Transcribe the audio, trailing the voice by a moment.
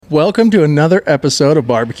Welcome to another episode of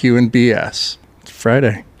Barbecue and BS. It's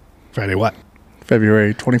Friday, Friday what?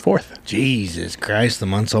 February 24th. Jesus Christ, the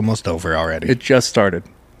month's almost over already. It just started.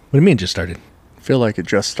 What do you mean just started? I feel like it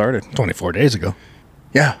just started. 24 days ago.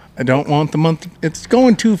 Yeah, I don't want the month. It's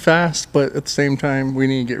going too fast, but at the same time, we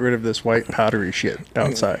need to get rid of this white powdery shit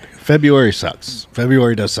outside. February sucks.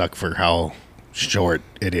 February does suck for how short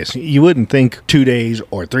it is. You wouldn't think 2 days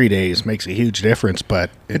or 3 days makes a huge difference, but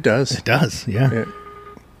It does. it does, yeah. It-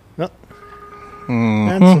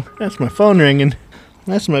 That's my phone ringing.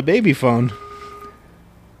 That's my baby phone.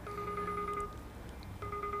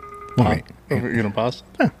 Wait, Oh, you're going to pause?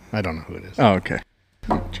 I don't know who it is. Oh, okay.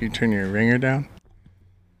 Did you turn your ringer down?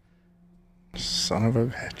 Son of a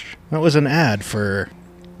bitch. That was an ad for...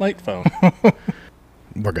 Light phone.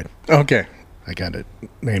 We're good. Okay. I got it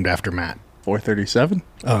named after Matt. 4:37?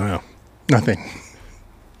 Oh, no. Nothing.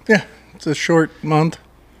 Yeah, it's a short month.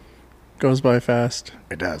 Goes by fast.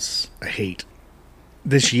 It does. I hate.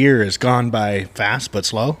 This year has gone by fast but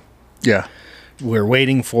slow. Yeah. We're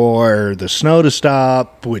waiting for the snow to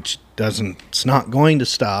stop, which it's not going to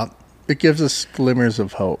stop. It gives us glimmers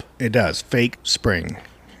of hope. It does. Fake spring.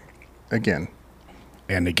 Again.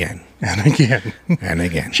 And again. And again. And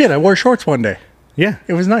again. Shit, I wore shorts one day. Yeah.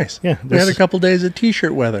 It was nice. Yeah, We had a couple days of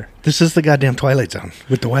t-shirt weather. This is the goddamn Twilight Zone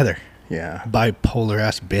with the weather. Yeah. Bipolar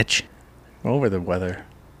ass bitch. Over the weather.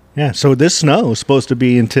 Yeah, so this snow is supposed to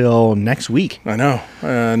be until next week. I know.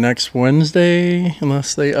 Next Wednesday,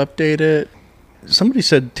 unless they update it. Somebody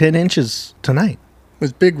said 10 inches tonight.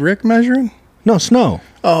 Was Big Rick measuring? No, snow.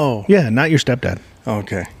 Oh. Yeah, not your stepdad.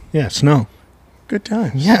 Okay. Yeah, snow. Good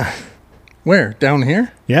times. Yeah. Where? Down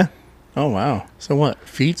here? Yeah. Oh, wow. So what?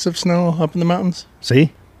 Feet of snow up in the mountains?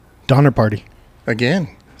 See? Donner Party.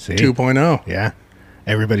 Again. See? 2.0. Yeah.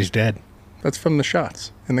 Everybody's dead. That's from the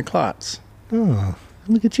shots and the clots. Oh,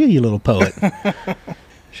 look at you little poet.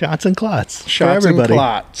 Shots and clots. Shots for everybody. and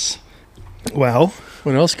clots. Well,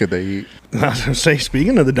 What else could they eat? I was going to say,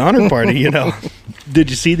 speaking of the Donner Party, did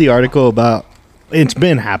you see the article about, it's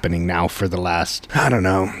been happening now for the last,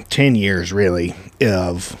 10 years really,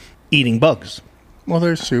 of eating bugs. Well,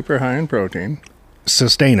 they're super high in protein.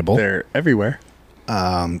 Sustainable. They're everywhere.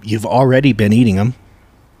 You've already been eating them.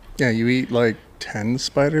 Yeah, you eat like 10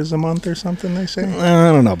 spiders a month or something, they say.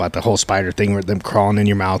 I don't know about the whole spider thing where them crawling in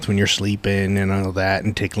your mouth when you're sleeping and all that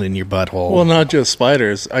and tickling your butthole. Well, not just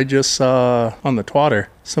spiders. I just saw on the twatter,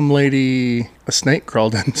 some lady, a snake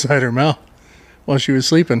crawled inside her mouth while she was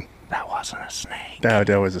sleeping. That wasn't a snake. That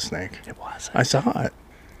was a snake. It wasn't. I saw it.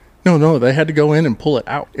 No, they had to go in and pull it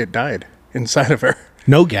out. It died inside of her.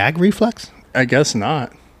 No gag reflex? I guess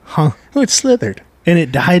not. Huh. Oh, it slithered. And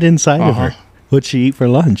it died inside of her. What'd she eat for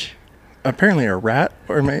lunch? Apparently a rat,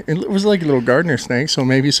 or it was like a little gardener snake, so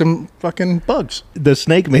maybe some fucking bugs. The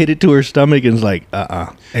snake made it to her stomach and was like,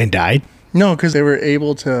 and died? No, because they were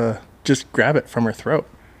able to just grab it from her throat.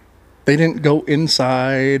 They didn't go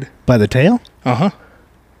inside. By the tail? Uh-huh.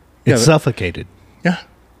 It Yeah, suffocated. Yeah.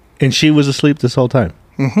 And she was asleep this whole time.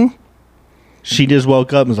 Mm-hmm. She just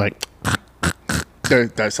woke up and was like,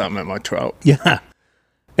 There's something in my throat. yeah.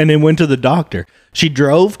 And then went to the doctor. She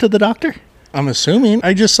drove to the doctor I'm assuming.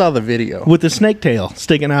 I just saw the video. with the snake tail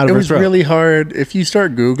sticking out of It her was throat. really hard. If you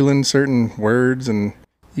start Googling certain words and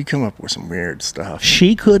you come up with some weird stuff.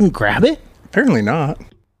 She couldn't grab it? Apparently not.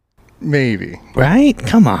 Maybe. Right?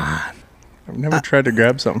 Come on. I've never tried to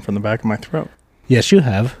grab something from the back of my throat. Yes, you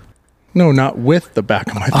have. No, not with the back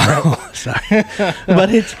of my throat. Oh, sorry. But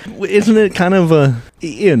isn't it kind of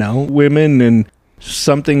women and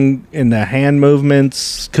something in the hand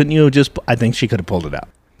movements? Couldn't you I think she could have pulled it out.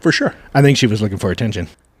 For sure. I think she was looking for attention.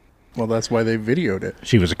 Well, that's why they videoed it.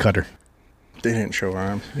 She was a cutter. They didn't show her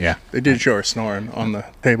arms. Yeah. They did show her snoring on the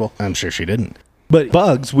table. I'm sure she didn't. But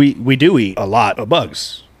bugs, we do eat a lot of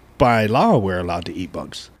bugs. By law, we're allowed to eat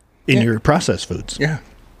bugs in your processed foods. Yeah.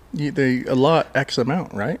 They allot X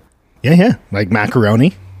amount, right? Yeah. Like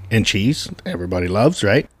macaroni and cheese, everybody loves,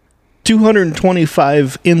 right?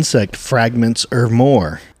 225 insect fragments or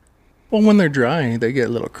more. Well, when they're dry, they get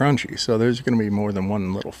a little crunchy, so there's going to be more than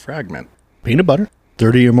one little fragment. Peanut butter,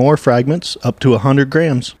 30 or more fragments, up to 100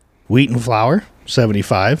 grams. Wheat and flour,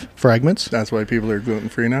 75 fragments. That's why people are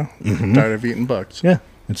gluten-free now. Tired of eating bugs. Yeah,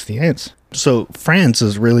 it's the ants. So France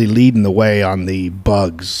is really leading the way on the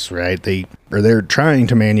bugs, right? They're trying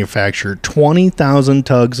to manufacture 20,000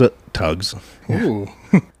 tugs. Ooh.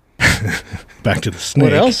 Back to the snake.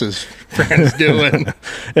 What else is France doing?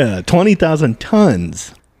 20,000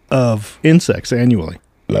 tons of insects annually.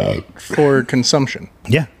 For consumption.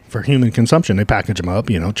 Yeah, for human consumption. They package them up,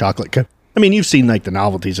 chocolate I mean, you've seen like the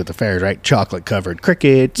novelties at the fairs, right? Chocolate covered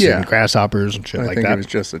crickets Yeah. and grasshoppers and shit I like think that. it was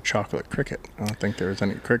just a chocolate cricket. I don't think there was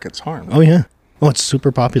any crickets harmed. Oh yeah. Oh, it's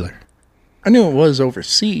super popular. I knew it was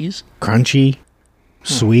overseas. Crunchy,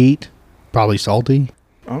 sweet, probably salty,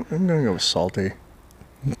 I'm going to go with salty.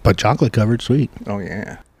 but chocolate covered sweet. Oh,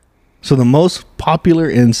 yeah. So the most popular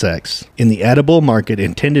insects in the edible market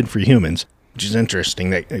intended for humans, which is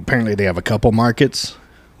interesting. Apparently they have a couple markets,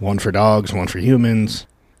 one for dogs, one for humans.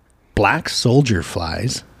 Black soldier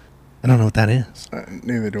flies. I don't know what that is.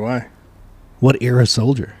 Neither do I. What era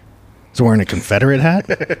soldier? Is he wearing a Confederate hat?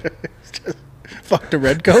 Fuck the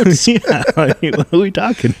redcoats. Yeah, what are we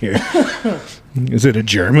talking here? Is it a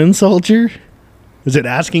German soldier? Is it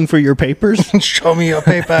asking for your papers? Show me your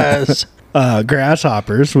papers.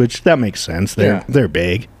 Grasshoppers, which that makes sense. Yeah. They're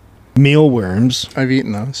big. Mealworms. I've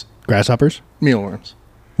eaten those. Grasshoppers? Mealworms.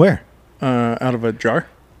 Where? Out of a jar?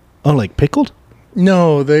 Oh, like pickled?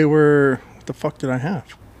 No, they were... What the fuck did I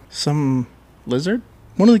have? Some lizard?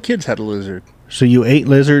 One of the kids had a lizard. So you ate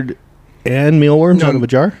lizard and mealworms No. out of a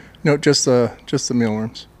jar? No, just the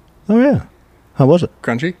mealworms. Oh, yeah. How was it?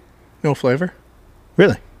 Crunchy? No flavor?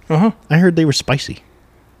 Really? Uh-huh. I heard they were spicy.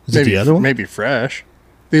 Is it the other one? Maybe fresh.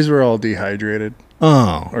 These were all dehydrated.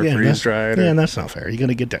 Oh, Or yeah, freeze-dried Yeah, or- that's not fair. You're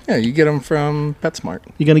gonna get that. Yeah, you get them from PetSmart.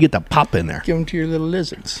 You're gonna get the pop in there. Give them to your little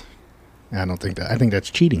lizards. I don't think that. I think that's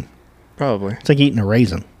cheating. Probably. It's like eating a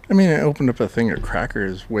raisin. I mean, I opened up a thing of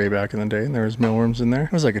crackers way back in the day, and there was mealworms in there.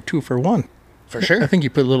 It was like a 2-for-1. For sure. I think you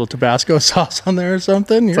put a little Tabasco sauce on there or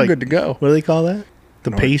something. You're like- good to go. What do they call that?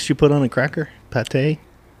 The No. paste you put on a cracker? Pate?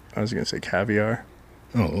 I was going to say caviar.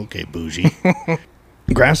 Oh, okay, bougie.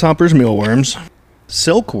 Grasshoppers, mealworms,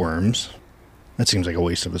 silkworms. That seems like a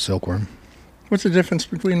waste of a silkworm. What's the difference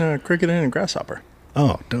between a cricket and a grasshopper?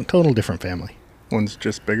 Oh, total different family. One's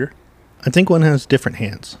just bigger. I think one has different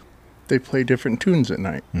hands. They play different tunes at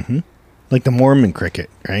night. Like the Mormon cricket,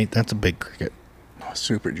 right? That's a big cricket. Oh,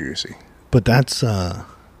 super juicy. But that's,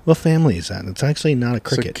 what family is that? It's actually not a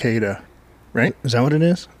cricket. Cicada, right? Is that what it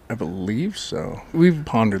is? I believe so. We've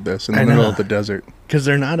pondered this in I the middle know. of the desert. Because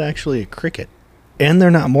they're not actually a cricket. And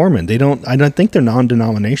they're not Mormon. I don't think they're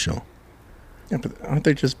non-denominational. Yeah, but aren't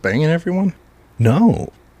they just banging everyone?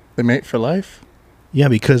 No. They mate for life? Yeah,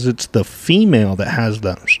 because it's the female that has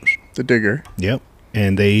the... The digger. Yep.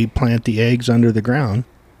 And they plant the eggs under the ground,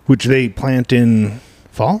 which they plant in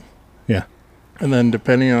fall? Yeah. And then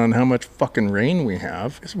depending on how much fucking rain we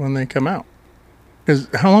have is when they come out. Because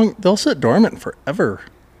how long? They'll sit dormant forever.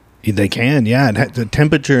 They can, yeah. The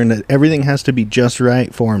temperature and everything has to be just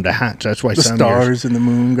right for them to hatch. That's why The some stars years, and the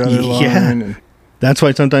moon got to line Yeah. and that's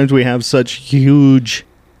why sometimes we have such huge...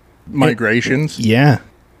 migrations. Yeah.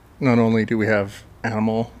 Not only do we have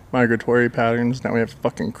animal migratory patterns, now we have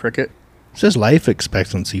fucking cricket. It says life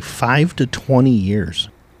expectancy 5 to 20 years.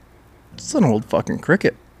 It's an old fucking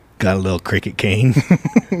cricket. Got a little cricket cane.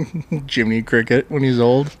 Jiminy Cricket when he's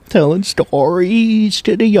old. Telling stories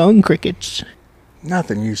to the young crickets.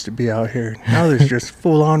 Nothing used to be out here. Now there's just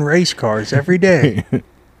full-on race cars every day.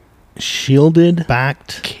 Shielded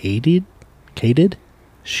backed cated?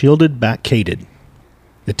 Shielded back cated.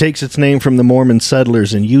 It takes its name from the Mormon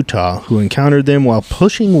settlers in Utah who encountered them while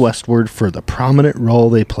pushing westward for the prominent role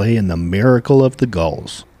they play in the miracle of the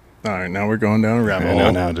gulls. All right, now we're going down a rabbit I hole.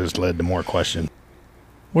 know, now it just led to more questions.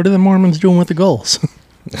 What are the Mormons doing with the gulls?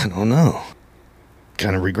 I don't know.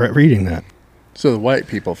 Kind of regret reading that. So the white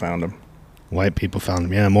people found them. White people found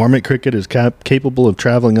them. Yeah, Mormon cricket is capable of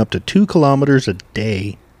traveling up to 2 kilometers a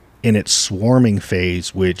day in its swarming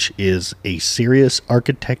phase, which is a serious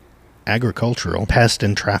agricultural pest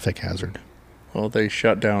and traffic hazard. Well, they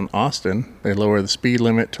shut down Austin. They lower the speed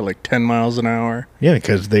limit to like 10 miles an hour. Yeah,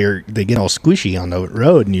 because they get all squishy on the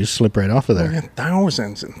road and you slip right off of We there. had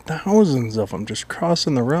thousands and thousands of them just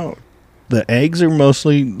crossing the road. The eggs are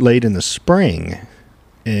mostly laid in the spring,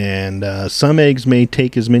 and some eggs may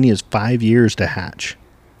take as many as 5 years to hatch.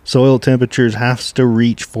 Soil temperatures have to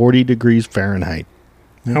reach 40 degrees Fahrenheit.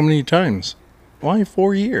 How many times? Why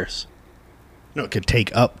 4 years? No, it could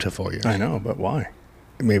take up to 4 years. I know, but why?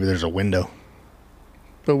 Maybe there's a window.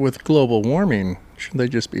 But with global warming, shouldn't they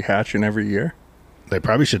just be hatching every year? They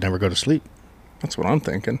probably should never go to sleep. That's what I'm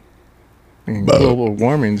thinking. I mean, global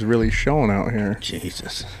warming's really showing out here.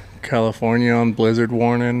 Jesus. California on blizzard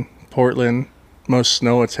warning. Portland, most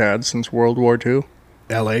snow it's had since World War II.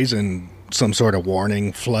 LA's in some sort of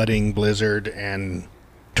warning, flooding, blizzard, and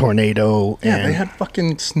tornado. Yeah, and they had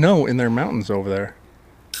fucking snow in their mountains over there.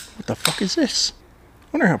 What the fuck is this?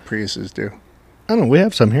 Wonder how Priuses do. I don't know, we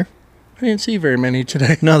have some here. I didn't see very many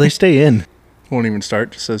today. No, they stay in. Won't even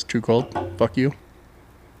start. Just says too cold. Fuck you.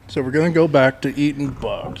 So we're gonna go back to eating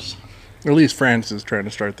bugs. At least France is trying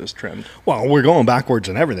to start this trend. Well, we're going backwards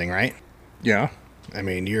in everything, right? Yeah. I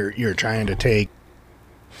mean, you're trying to take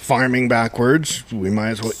farming backwards. We might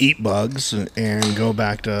as well eat bugs and go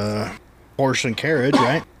back to horse and carriage,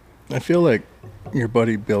 right? I feel like your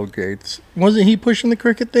buddy Bill Gates, wasn't he pushing the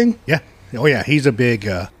cricket thing? Yeah. Oh, yeah. He's a big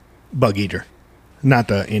bug eater. Not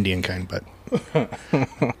the Indian kind, but...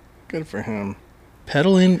 Good for him.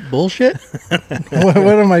 Peddling bullshit? what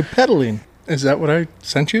am I peddling? Is that what I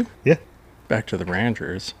sent you? Yeah. Back to the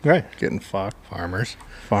ranchers. Right. Getting fucked. Farmers.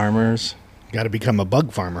 Farmers. Got to become a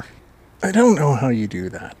bug farmer. I don't know how you do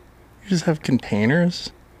that. You just have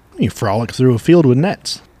containers? You frolic through a field with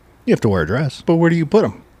nets. You have to wear a dress. But where do you put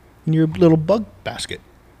them? In your little bug basket.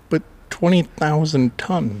 But 20,000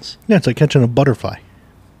 tons. Yeah, it's like catching a butterfly.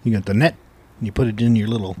 You got the net, and you put it in your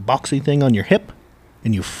little boxy thing on your hip,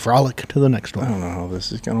 and you frolic to the next I one. don't know how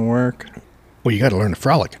this is going to work. Well, you got to learn to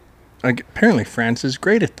frolic. Apparently France is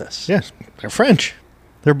great at this. Yes, they're French.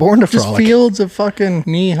 They're born to Just frolic. fields of fucking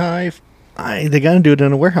knee-high They got to do it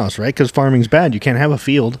in a warehouse, right? Because farming's bad. You can't have a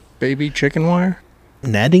field. baby chicken wire.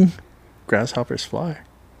 Netting? Grasshoppers fly.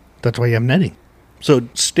 That's why you have netting. So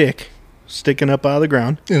sticking up out of the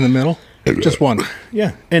ground. In the middle. Just one.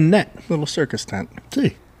 Yeah, and net. Little circus tent.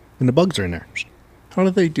 See, and the bugs are in there. How do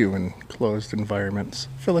they do in closed environments?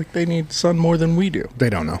 I feel like they need sun more than we do. They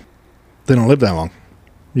don't know. They don't live that long.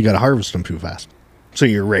 You got to harvest them too fast. So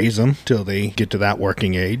you raise them till they get to that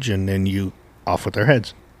working age, and then you off with their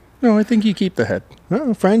heads. No, I think you keep the head.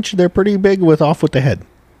 Well, French, they're pretty big with off with the head.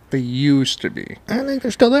 They used to be. I think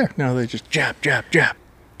they're still there. Now they just jab, jab, jab.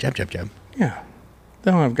 Jab, jab, jab. Yeah.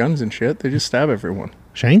 They don't have guns and shit. They just stab everyone.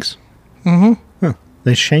 Shanks? Mm-hmm. Huh.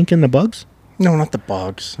 They shanking the bugs? No, not the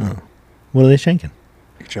bugs. Oh. What are they shanking?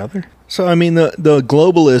 Each other? So, I mean, the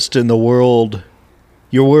globalists in the world,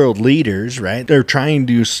 your world leaders, right? They're trying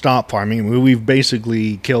to stop farming. We've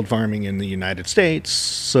basically killed farming in the United States.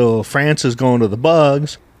 So France is going to the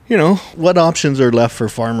bugs. You know, what options are left for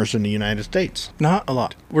farmers in the United States? Not a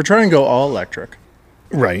lot. We're trying to go all electric.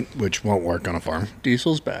 Right, which won't work on a farm.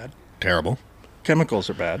 Diesel's bad. Terrible. Chemicals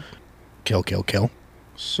are bad. Kill, kill, kill.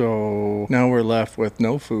 So now we're left with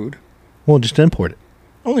no food. We'll just import it.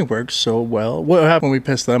 Only works so well. What happened when we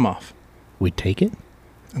pissed them off? We take it?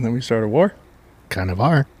 And then we start a war? Kind of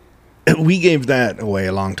are. We gave that away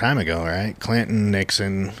a long time ago, right? Clinton,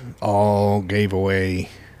 Nixon all gave away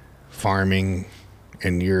farming,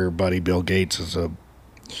 and your buddy Bill Gates is a...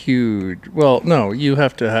 Huge. Well, no, you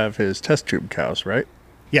have to have his test tube cows, right?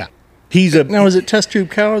 Yeah. He's a... Now, is it test tube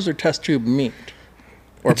cows or test tube meat?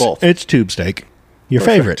 Or both? It's tube steak. Your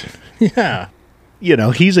Perfect. favorite. Yeah. You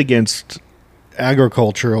know, he's against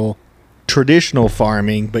agricultural, traditional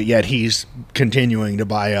farming, but yet he's continuing to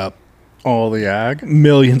buy up All the ag.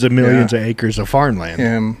 millions and millions of acres of farmland.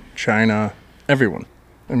 Him, China, everyone.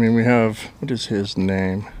 I mean, we have, what is his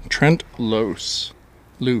name? Trent Loos.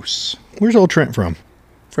 Loose. Where's old Trent from?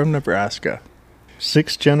 From Nebraska.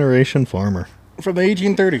 6th generation farmer. From the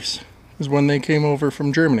 1830s is when they came over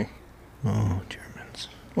from Germany. Oh, Germans.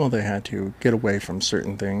 Well, they had to get away from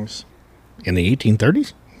certain things. In the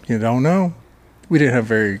 1830s? You don't know. We didn't have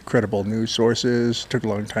very credible news sources. Took a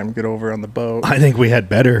long time to get over on the boat. I think we had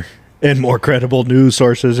better and more credible news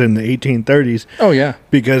sources in the 1830s Oh, yeah.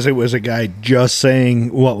 because it was a guy just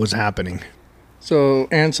saying what was happening. So,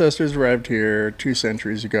 ancestors arrived here 2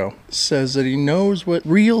 centuries ago. Says that he knows what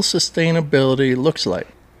real sustainability looks like.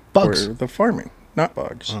 Bugs. For the farming, not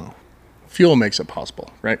bugs. Oh. Fuel makes it possible,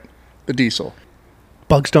 right? The diesel.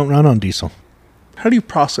 Bugs don't run on diesel. How do you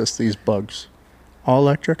process these bugs? All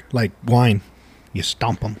electric? Like wine. You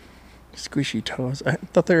stomp them. Squishy toes. I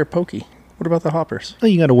thought they were pokey. What about the hoppers? Oh,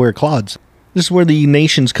 you got to wear clods. This is where the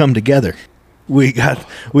nations come together. We got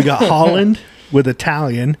Holland with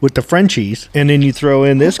Italian with the Frenchies, and then you throw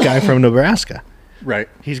in this guy from Nebraska. Right.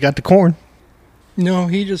 He's got the corn. No,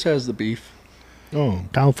 he just has the beef. Oh,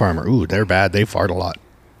 cow farmer. Ooh, they're bad. They fart a lot.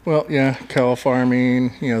 Well, yeah, cow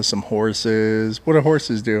farming, some horses. What do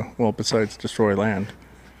horses do? Well, besides destroy land.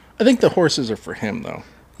 I think the horses are for him, though.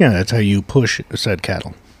 Yeah, that's how you push said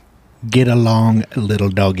cattle. Get along, little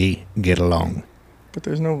doggy, get along. But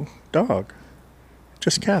there's no dog.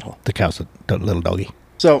 Just cattle. The cow's the little doggy.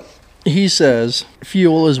 So, he says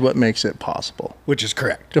fuel is what makes it possible Which is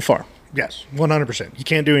correct. to farm. Yes, 100%. You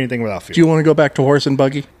can't do anything without fuel. Do you want to go back to horse and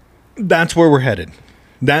buggy? That's where we're headed.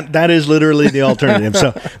 That is literally the alternative.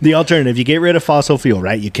 So the alternative, you get rid of fossil fuel,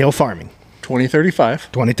 right? You kill farming.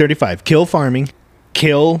 2035. 2035. Kill farming,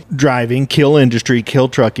 kill driving, kill industry, kill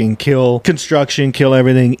trucking, kill construction, kill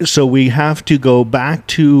everything. So we have to go back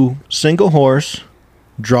to single horse,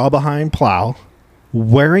 draw behind plow,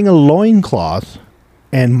 wearing a loincloth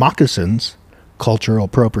and moccasins, cultural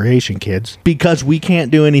appropriation, kids, because we can't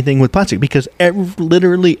do anything with plastic because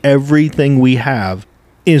literally everything we have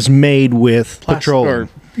is made with petroleum.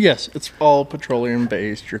 Yes, it's all petroleum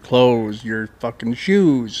based. Your clothes, your fucking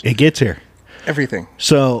shoes, It gets here. everything.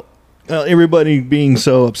 So everybody being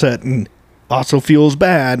so upset and fossil fuel's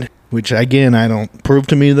bad, which again, I don't prove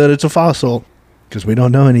to me that it's a fossil because we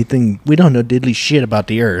don't know anything. We don't know diddly shit about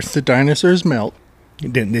the earth. The dinosaurs melt.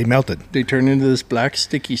 They melted. They turn into this black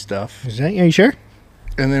sticky stuff, Are you sure?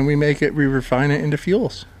 and then we refine it into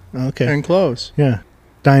fuels Okay. and clothes, Yeah.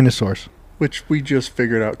 Dinosaurs. which we just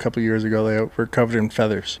figured out a couple years ago. They were covered in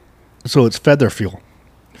feathers. So it's feather fuel.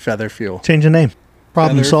 Feather fuel. Change the name.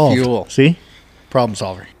 Problem Feather solved. fuel. See? Problem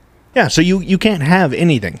solver. Yeah, so you can't have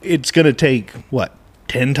anything. It's going to take, what,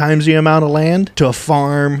 10 times the amount of land to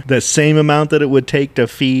farm the same amount that it would take to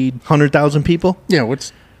feed 100,000 people? Yeah,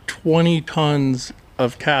 what's 20 tons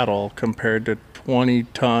of cattle compared to 20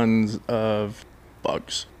 tons of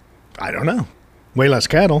bugs? I don't know. Way less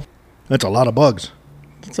cattle. That's a lot of bugs.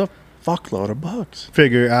 That's a fuckload of bugs.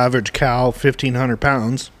 Figure average cow, 1,500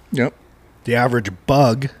 pounds. Yep. The average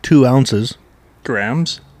bug, 2 ounces.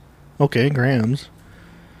 Grams. Okay, grams.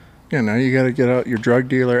 Yeah, now you got to get out your drug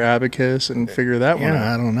dealer abacus and figure that one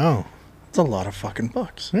Yeah, out. I don't know. It's a lot of fucking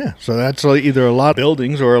bugs. Yeah, so that's either a lot of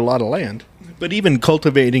buildings or a lot of land. But even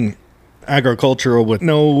cultivating agricultural with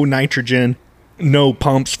no nitrogen, no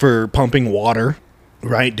pumps for pumping water,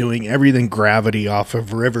 right? Doing everything gravity off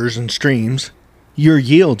of rivers and streams, your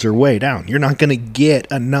yields are way down. You're not going to get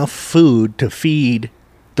enough food to feed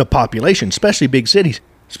the population, especially big cities,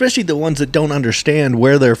 especially the ones that don't understand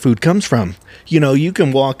where their food comes from. You know, you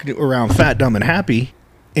can walk around fat, dumb, and happy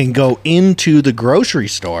and go into the grocery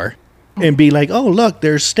store and be like, oh, look,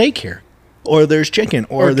 there's steak here. Or there's chicken.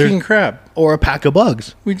 Or there's king crab. or a pack of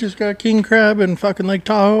bugs. We just got king crab in fucking Lake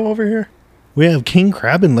Tahoe over here. We have king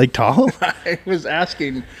crab in Lake Tahoe? I was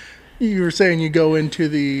asking. You were saying you go into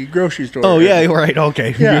the grocery store. Oh, yeah, right.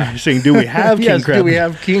 Okay. Yeah. You're saying, do we have king Yes, crab? do we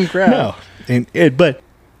have king crab? No. But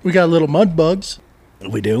We got little mud bugs.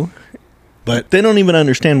 we do. But they don't even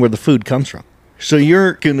understand where the food comes from. So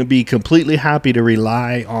you're going to be completely happy to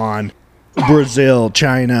rely on Brazil,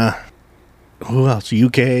 China, who else?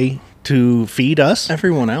 UK to feed us?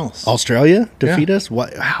 Everyone else. Australia to Yeah. feed us?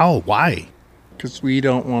 What? How? Why? Because we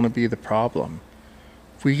don't want to be the problem.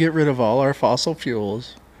 If we get rid of all our fossil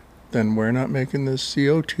fuels, then we're not making this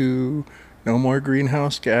CO2, no more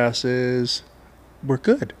greenhouse gases. We're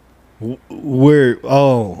good.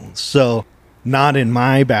 So not in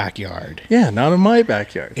my backyard. Yeah, not in my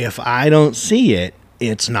backyard. If I don't see it,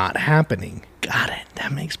 it's not happening. Got it.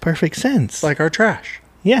 That makes perfect sense. It's like our trash.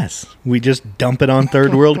 Yes, we just dump it on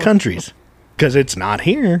third world countries because it's not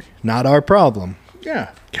here, not our problem.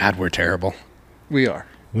 Yeah, God, we're terrible. we are.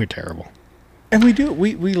 We're terrible. And we do.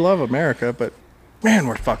 We love America, but man,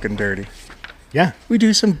 we're fucking dirty. Yeah, We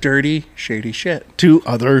do some dirty, shady shit. to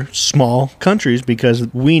other small countries because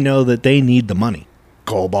we know that they need the money.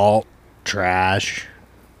 Cobalt, trash,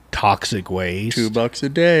 toxic waste. $2 a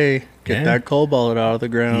day. Get Yeah. that cobalt out of the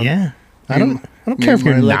ground. Yeah. I Me- don't me care if and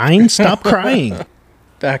my you're elec- 9. Stop crying.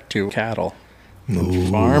 Back to cattle.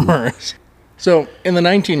 Farmers. So in the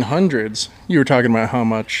 1900s, you were talking about how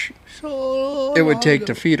much it would take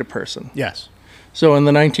to feed a person. Yes. So in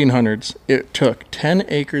the 1900s, it took 10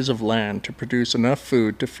 acres of land to produce enough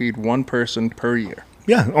food to feed one person per year.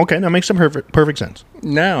 Yeah. Okay. That makes some perfect sense.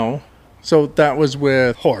 Now, so that was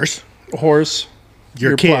with Horse, horse,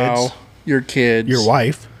 your kids, your kids, your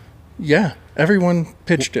wife. Yeah, everyone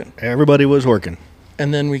pitched in. Everybody was working.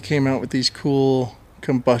 And then we came out with these cool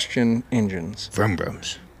combustion engines. Vroom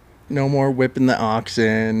vrooms. No more whipping the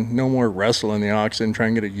oxen, no more wrestling the oxen,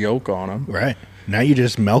 trying to get a yoke on him. Right. Now you're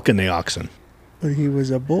just milking the oxen. But he was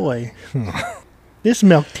a boy. This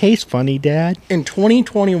milk tastes funny, Dad. In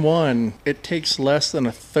 2021, it takes less than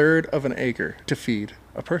a third of an acre to feed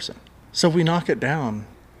a person. So we knock it down,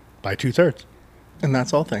 By 2/3. and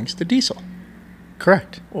that's all thanks to diesel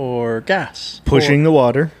Correct. or gas. Pushing the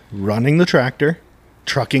water, running the tractor,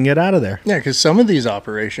 trucking it out of there. Yeah, because some of these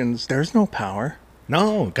operations, there's no power.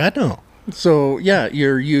 No, God, no. So, yeah,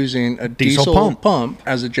 you're using a Diesel diesel pump. pump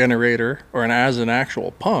as a generator or as an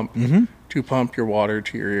actual pump to pump your water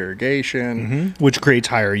to your irrigation. Which creates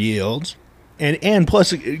higher yields. And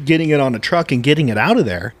plus, getting it on a truck and getting it out of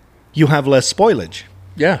there, you have less spoilage,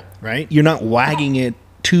 Yeah. right? You're not wagging it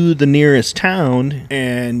to the nearest town,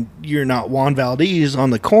 and you're not Juan Valdez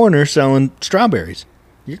on the corner selling strawberries.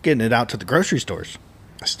 You're getting it out to the grocery stores.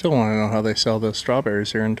 I still want to know how they sell those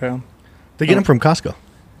strawberries here in town. They get them from Costco.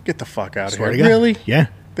 Get the fuck out of Swear to here. God. Really? Yeah.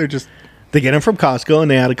 They're just, They get them from Costco, and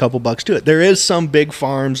they add a couple bucks to it. There is some big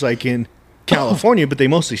farms like in California, but they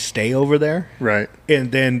mostly stay over there. Right.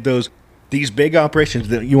 And then these big operations,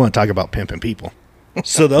 that you want to talk about pimping people.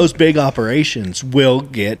 So those big operations will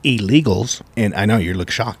get illegals, and I know you look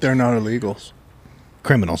shocked. They're not illegals.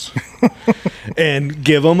 Criminals. And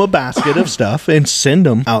give them a basket of stuff and send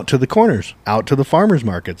them out to the corners, out to the farmers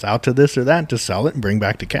markets, out to this or that to sell it and bring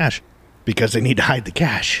back the cash because they need to hide the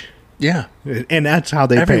cash. Yeah. And that's how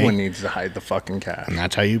they Everyone pay. needs to hide the fucking cash. And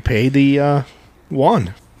that's how you pay the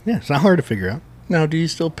yuan. Yeah, it's not hard to figure out. Now, do you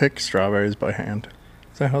still pick strawberries by hand?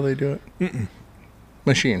 Is that how they do it? Mm-mm.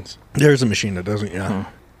 Machines. There's a machine that doesn't, yeah.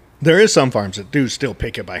 There is some farms that do still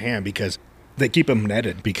pick it by hand because they keep them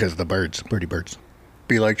netted because the birds, pretty birds.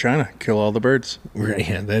 Be like China. Kill all the birds. Right,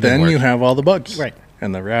 yeah, that Then didn't you work. have all the bugs. Right.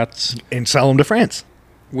 And the rats. And sell them to France.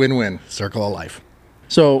 Win-win. Circle of life.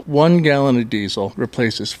 So 1 gallon of diesel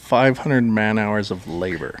replaces 500 man-hours of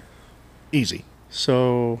labor. Easy.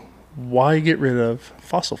 So why get rid of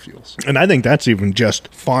fossil fuels? And I think that's even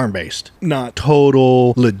just farm-based, not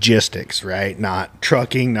total logistics, right? Not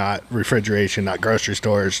trucking, not refrigeration, not grocery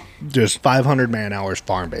stores, just 500 man-hours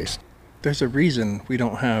farm-based. There's a reason we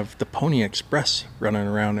don't have the Pony Express running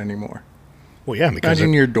around anymore. Well, yeah, because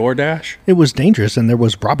Imagine your DoorDash. it was dangerous and there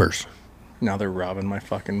was robbers. Now they're robbing my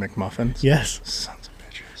fucking McMuffins. Yes. Sons of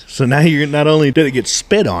bitches. So now you're not only did it get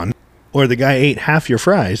spit on, or the guy ate half your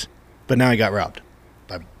fries, but now he got robbed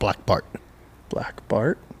by Black Bart. Black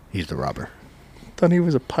Bart? He's the robber. Thought he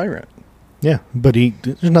was a pirate. Yeah, but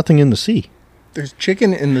there's nothing in the sea. There's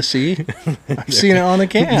chicken in the sea. I've seen it on a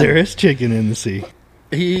can. There is chicken in the sea.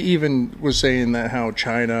 He even was saying that how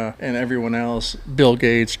China and everyone else, Bill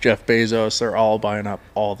Gates, Jeff Bezos, they're all buying up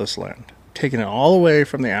all this land. Taking it all away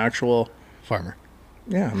from the actual, Farmer.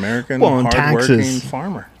 American Well, and hardworking taxes.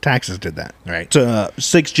 farmer. Taxes did that, right? It's a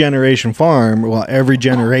 6-generation farm. Well, every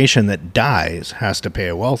generation that dies has to pay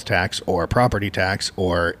a wealth tax or a property tax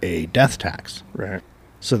or a death tax. Right.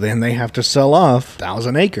 So then they have to sell off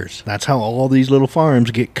 1,000 acres. That's how all these little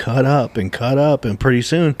farms get cut up, and pretty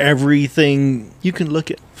soon everything, you can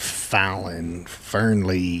look at Fallon,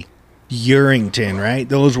 Fernley, Urington, right?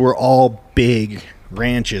 Those were all big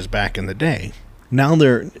ranches back in the day. Now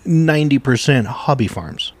they're 90% hobby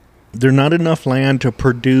farms. There's not enough land to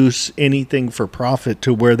produce anything for profit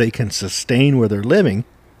to where they can sustain where they're living.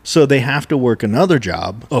 So they have to work another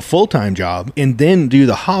job, a full-time job, and then do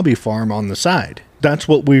the hobby farm on the side. That's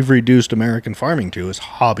what we've reduced American farming to, is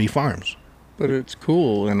hobby farms. But it's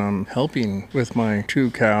cool, and I'm helping with my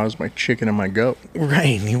 2 cows, my chicken, and my goat.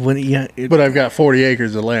 Right. But I've got 40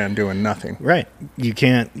 acres of land doing nothing. Right. You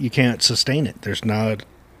can't sustain it.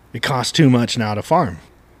 It costs too much now to farm.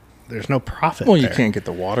 There's no profit. Well, you there. can't get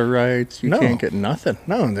the water rights. You No. can't get nothing.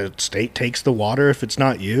 No, and the state takes the water if it's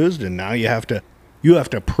not used, and now you have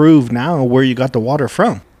to prove now where you got the water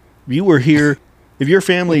from. You were here, if your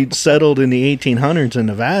family settled in the 1800s in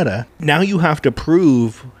Nevada, now you have to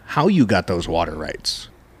prove how you got those water rights.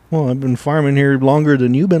 Well, I've been farming here longer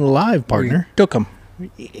than you've been alive, partner. We took them.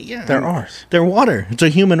 Yeah, They're ours. They're water. It's a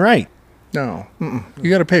human right. No. You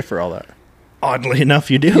got to pay for all that. Oddly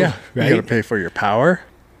enough, you do. Yeah. Right? You got to pay for your power.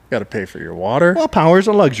 You got to pay for your water. Well, power's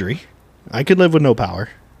a luxury. I could live with no power.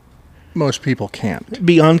 Most people can't.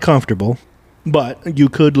 Be uncomfortable, but you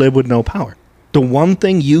could live with no power. The one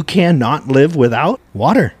thing you cannot live without,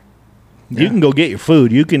 water. You Yeah. can go get your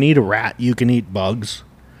food. You can eat a rat. You can eat bugs,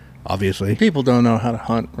 obviously. People don't know how to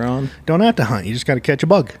hunt, Ron. Don't have to hunt. You just got to catch a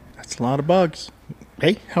bug. That's a lot of bugs.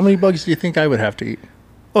 Hey, How many bugs do you think I would have to eat?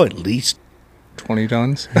 oh, at least. 20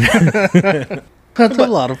 tons? That's a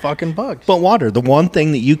lot of fucking bugs. But water, the one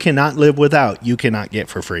thing that you cannot live without, you cannot get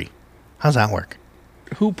for free. How's that work?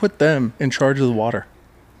 Who put them in charge of the water?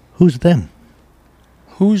 Who's them?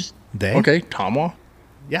 Who's They? Okay, Tamwa.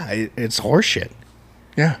 Yeah, it's horseshit.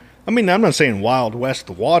 Yeah. I mean, I'm not saying Wild West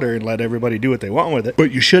the water and let everybody do what they want with it,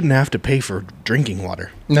 but you shouldn't have to pay for drinking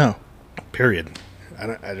water. No. Period.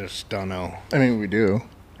 I just don't know. I mean, we do.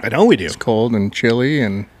 I know we do. It's cold and chilly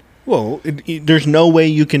and Well, there's no way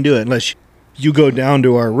you can do it unless you go down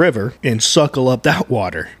to our river and suckle up that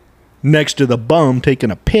water next to the bum taking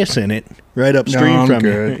a piss in it right upstream no, I'm from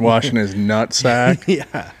good. you. Washing his nutsack.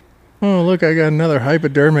 Yeah. Oh, look, I got another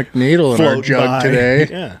hypodermic needle in our Float jug by. today.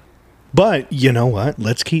 Yeah. But you know what?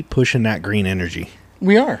 Let's keep pushing that green energy.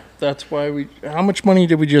 We are. That's why how much money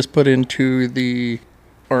did we just put into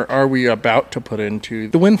or are we about to put into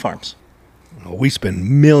the wind farms? We spend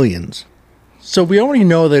millions. So we already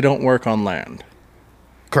know they don't work on land.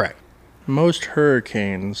 Correct. Most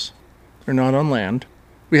hurricanes are not on land.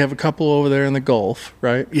 We have a couple over there in the Gulf,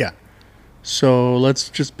 right? Yeah. So let's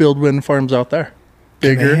just build wind farms out there.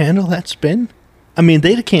 Can Bigger. they handle that spin? I mean,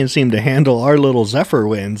 they can't seem to handle our little Zephyr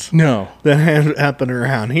winds No. that happen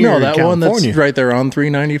around here No, in that California. one that's right there on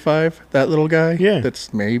 395, that little guy. Yeah.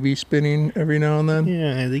 That's maybe spinning every now and then.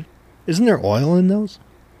 Yeah, isn't there oil in those?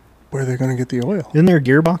 Where are they going to get the oil? Isn't there a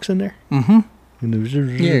gearbox in there? Mm-hmm.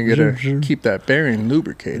 Yeah, Yeah, you got to keep that bearing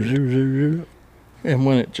lubricated. And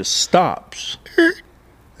when it just stops,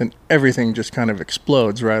 then everything just kind of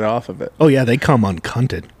explodes right off of it. Oh, yeah, they come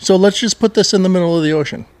uncunted. So let's just put this in the middle of the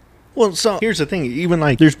ocean. Well, so here's the thing. Even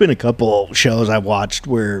like, there's been a couple shows I've watched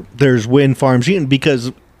where there's wind farms,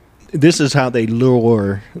 because this is how they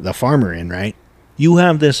lure the farmer in, right? You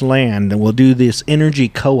have this land and we'll do this energy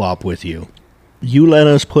co-op with you. You let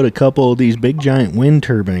us put a couple of these big giant wind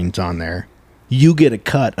turbines on there. You get a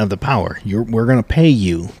cut of the power. We're going to pay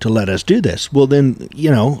you to let us do this. Well, then,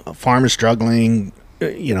 a farm is struggling.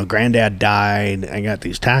 Granddad died. I got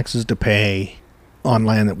these taxes to pay on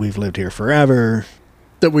land that we've lived here forever.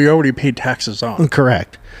 That we already paid taxes on.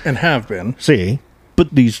 Correct. And have been. See?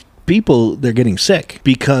 But these people, they're getting sick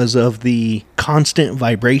because of the constant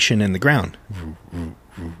vibration in the ground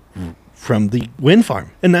from the wind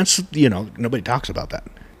farm. And that's, nobody talks about that.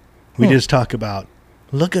 We just talk about,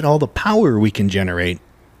 look at all the power we can generate,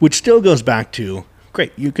 which still goes back to,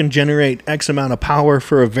 great, you can generate X amount of power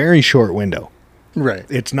for a very short window. Right.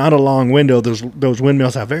 It's not a long window. Those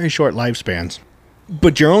windmills have very short lifespans.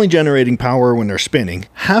 But you're only generating power when they're spinning.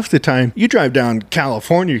 Half the time, you drive down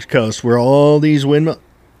California's coast where all these windmills,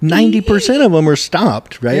 90% of them are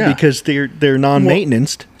stopped, right? Yeah. Because they're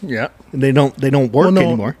non-maintenanced. Yeah. They don't work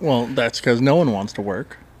anymore. Well, that's because no one wants to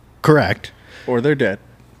work. Correct. Or they're dead.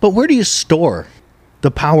 But where do you store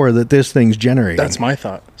the power that this thing's generating? That's my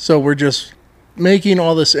thought. So we're just making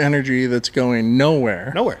all this energy that's going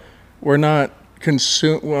nowhere. Nowhere. We're not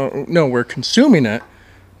we're consuming it,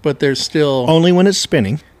 but there's still Only when it's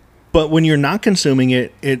spinning. But when you're not consuming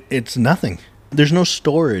it, it's nothing. There's no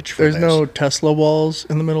storage for there's this. no Tesla walls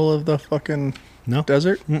in the middle of the fucking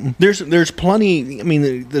desert. Mm-mm. There's plenty. I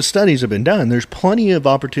mean, the studies have been done. There's plenty of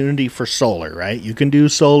opportunity for solar, right? You can do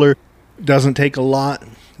solar. Doesn't take a lot.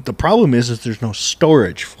 The problem is there's no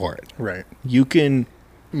storage for it. Right. You can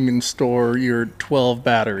store your 12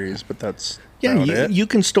 batteries, but that's about it. you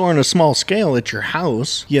can store on a small scale at your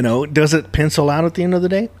house. Does it pencil out at the end of the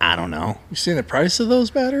day? I don't know. You seen the price of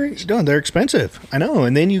those batteries? No, they're expensive. I know.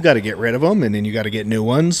 And then you got to get rid of them, and then you got to get new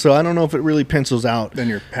ones. So I don't know if it really pencils out. Then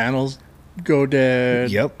your panels go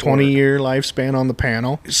dead. Yep, 20-year lifespan on the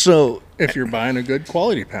panel. So if you're buying a good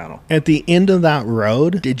quality panel. At the end of that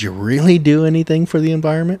road, did you really do anything for the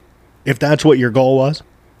environment? If that's what your goal was?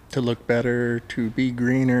 To look better, to be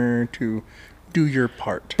greener, to do your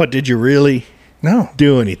part. But did you really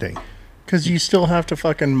do anything? Because you still have to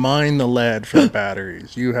fucking mine the lead for the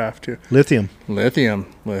batteries. You have to. Lithium.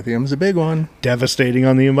 Lithium's a big one. Devastating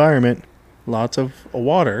on the environment. Lots of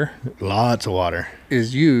water. Lots of water.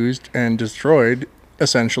 Is used and destroyed,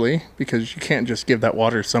 essentially, because you can't just give that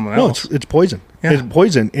water to someone else. No, it's poison. Yeah. It's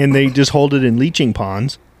poison. And they just hold it in leaching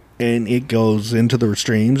ponds. And it goes into the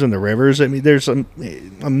streams and the rivers. I mean, there's a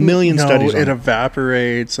million studies on it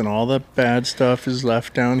evaporates and all the bad stuff is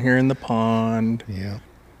left down here in the pond. Yeah.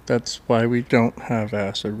 That's why we don't have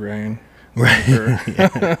acid rain. Right.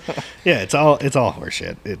 Yeah, it's all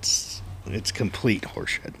horseshit. It's complete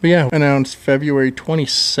horseshit. But yeah, announced February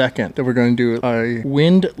 22nd that we're going to do a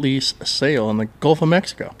wind lease sale in the Gulf of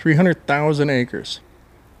Mexico. 300,000 acres.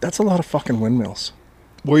 That's a lot of fucking windmills.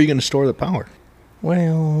 Where are you going to store the power?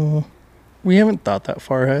 Well, we haven't thought that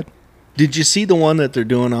far ahead. Did you see the one that they're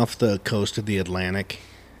doing off the coast of the Atlantic?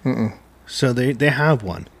 Mm-mm. So they have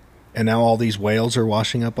one. And now all these whales are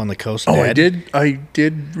washing up on the coast. Oh, dead. I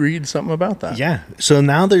did read something about that. Yeah. So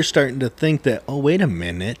now they're starting to think that, oh, wait a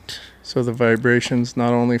minute. So the vibration's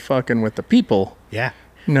not only fucking with the people. Yeah.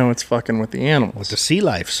 No, it's fucking with the animals. With the sea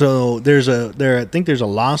life. So I think there's a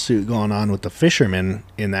lawsuit going on with the fishermen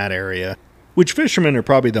in that area, which fishermen are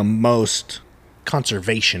probably the most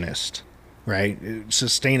conservationist, right?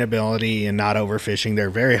 Sustainability and not overfishing. They're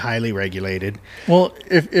very highly regulated. Well,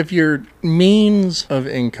 if your means of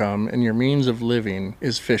income and your means of living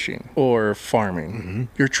is fishing or farming,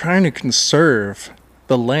 you're trying to conserve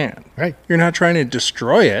the land. Right. You're not trying to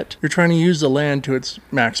destroy it. You're trying to use the land to its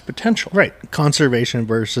max potential. Right. Conservation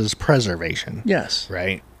versus preservation. Yes.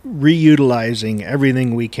 Right. Reutilizing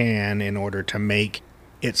everything we can in order to make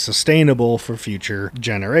it sustainable for future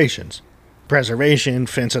generations. Preservation,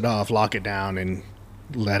 fence it off, lock it down, and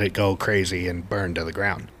let it go crazy and burn to the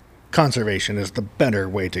ground. Conservation is the better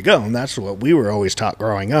way to go, and that's what we were always taught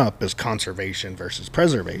growing up, is conservation versus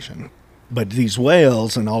preservation. But these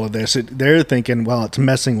whales and all of this, they're thinking, well, it's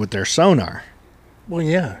messing with their sonar. Well,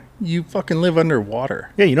 yeah. You fucking live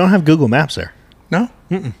underwater. Yeah, you don't have Google Maps there. No?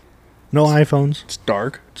 No iPhones. It's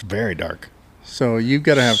dark. It's very dark. So you've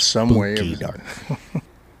got to have some way Spooky of dark. you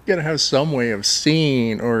got to have some way of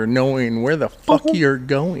seeing or knowing where the fuck you're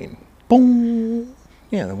going. Boom.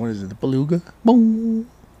 Yeah, what is it? The beluga? Boom.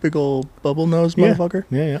 Big old bubble nose Yeah. motherfucker?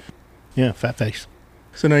 Yeah. Yeah, fat face.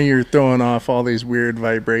 So now you're throwing off all these weird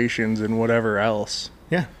vibrations and whatever else.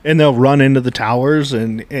 Yeah, and they'll run into the towers,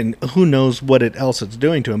 and who knows what else it's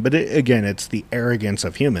doing to them. But again, it's the arrogance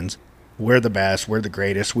of humans. We're the best. We're the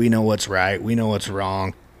greatest. We know what's right. We know what's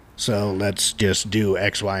wrong. So let's just do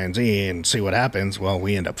X, Y, and Z and see what happens. Well,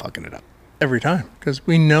 we end up fucking it up. Every time. Because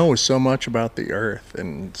we know so much about the Earth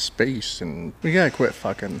and space, and we got to quit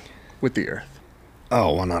fucking with the Earth.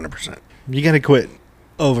 Oh, 100%. You got to quit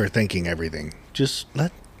overthinking everything. Just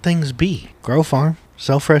let things be. Grow farm.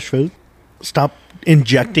 Sell fresh food. Stop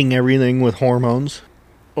injecting everything with hormones.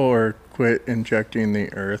 Or quit injecting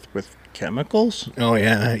the Earth with chemicals. Oh,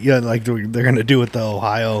 yeah. Yeah, like they're going to do with the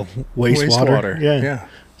Ohio wastewater. Yeah.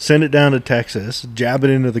 Send it down to Texas, jab it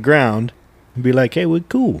into the ground, and be like, hey, we're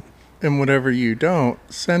cool. And whatever you don't,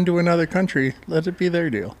 send to another country. Let it be their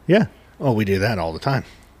deal. Yeah. Oh, we do that all the time.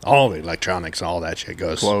 All the electronics, all that shit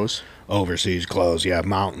goes Clothes. overseas. Clothes. Yeah,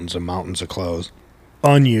 mountains and mountains of clothes.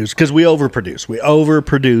 Unused, because we overproduce. We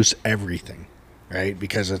overproduce everything, right?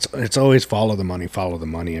 Because it's always follow the money, follow the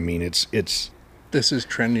money. I mean, it's This is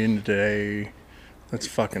trending today. Let's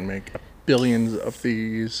fucking make billions of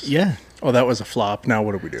these. yeah. Oh, that was a flop. Now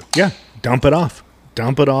what do we do? Yeah, dump it off.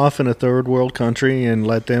 Dump it off in a third world country and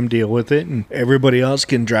let them deal with it. And everybody else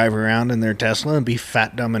can drive around in their Tesla and be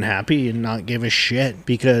fat, dumb, and happy and not give a shit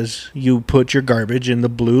because you put your garbage in the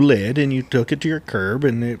blue lid and you took it to your curb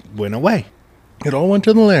and it went away. It all went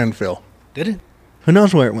to the landfill. Did it? Who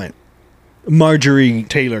knows where it went? Marjorie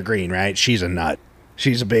Taylor Greene, right? She's a nut.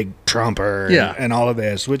 She's a big Trumper Yeah. and all of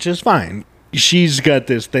this, which is fine. She's got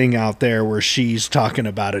this thing out there where she's talking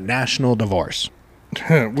about a national divorce.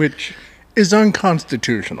 Which is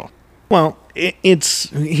unconstitutional. Well, it's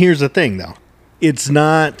here's the thing, though. It's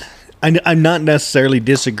not. I'm not necessarily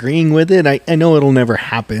disagreeing with it. I know it'll never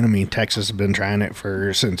happen. I mean, Texas has been trying it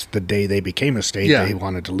since the day they became a state. Yeah. They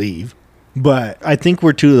wanted to leave. But I think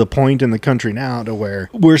we're to the point in the country now to where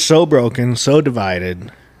we're so broken, so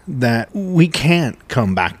divided, that we can't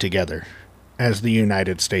come back together as the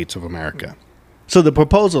United States of America. So the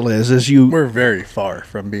proposal is you... We're very far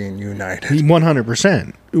from being united.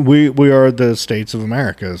 100%. We are the states of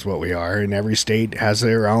America is what we are, and every state has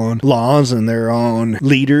their own laws and their own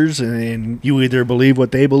leaders, and you either believe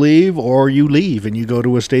what they believe or you leave and you go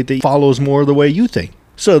to a state that follows more the way you think.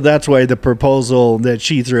 So that's why the proposal that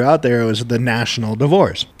she threw out there was the national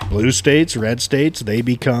divorce. Blue states, red states, they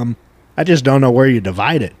become... I just don't know where you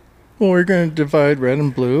divide it. Well, we're going to divide red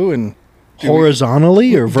and blue and...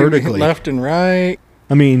 Horizontally or do we vertically? left and right.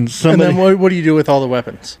 I mean, somebody... And then what do you do with all the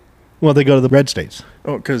weapons? Well, they go to the red states.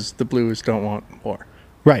 Oh, because the blues don't want war.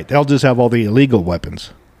 Right, they'll just have all the illegal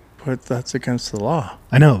weapons. But that's against the law.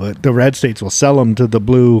 I know, but the red states will sell them to the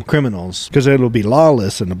blue criminals because it'll be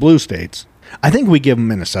lawless in the blue states. I think we give them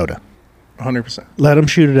Minnesota. 100%. Let them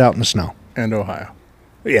shoot it out in the snow. And Ohio.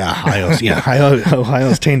 Yeah,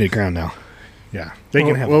 Ohio's tainted ground now. Yeah, they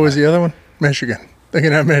can have. What was the other one? Michigan. They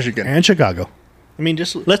can have Michigan. And Chicago. I mean,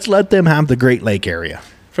 just let's let them have the Great Lake area.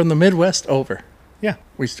 From the Midwest over. Yeah.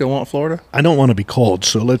 We still want Florida? I don't want to be cold,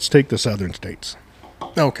 so let's take the southern states.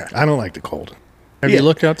 Okay. I don't like the cold. Have Yeah. you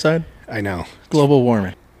looked outside? I know. Global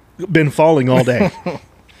warming. Been falling all day.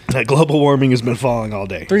 Global warming has been falling all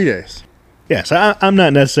day. 3 days. Yes, I'm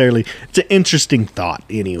not necessarily... It's an interesting thought,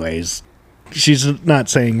 anyways. She's not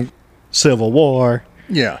saying civil war,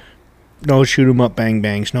 Yeah. no shoot 'em up bang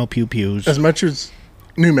bangs, no pew pews. As much as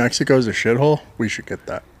New Mexico's a shithole, we should get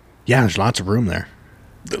that. Yeah, there's lots of room there.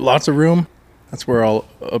 Lots of room. That's where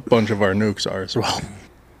a bunch of our nukes are as well.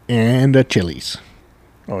 And chilies.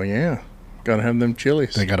 Oh, yeah. Gotta have them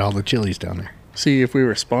chilies. They got all the chilies down there. See if we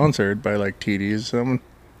were sponsored by like TD's. Someone.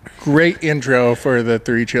 Great intro for the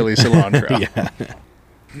 3 chili cilantro. Yeah.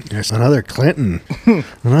 There's another Clinton.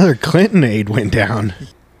 Another Clinton aide went down.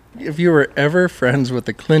 If you were ever friends with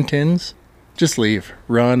the Clintons, just leave.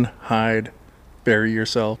 Run, hide, bury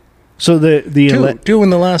yourself. So Two in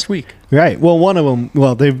the last week. right. Well, one of them.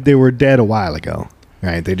 Well, they were dead a while ago.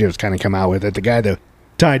 Right. They just kind of come out with it. The guy that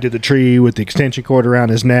tied to the tree with the extension cord around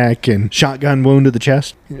his neck and shotgun wound to the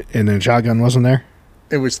chest, and then shotgun wasn't there.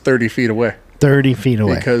 It was 30 feet away. 30 feet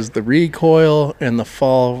away. Because the recoil and the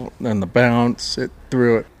fall and the bounce, it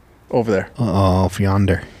threw it over there. Oh,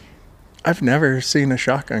 yonder. I've never seen a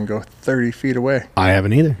shotgun go 30 feet away. I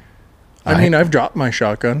haven't either. I mean, I've dropped my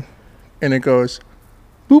shotgun and it goes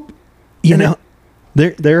boop. You and know,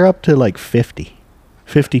 they're up to like 50,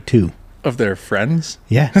 52. Of their friends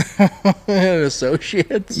Yeah. and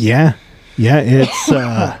associates? Yeah. Yeah, it's,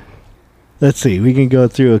 let's see, we can go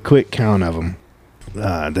through a quick count of them.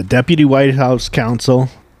 The Deputy White House Counsel,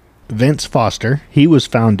 Vince Foster, he was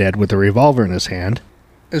found dead with a revolver in his hand.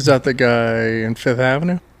 Is that the guy in Fifth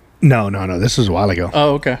Avenue? No, this was a while ago.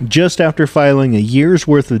 Oh, okay. Just after filing a year's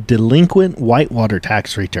worth of delinquent Whitewater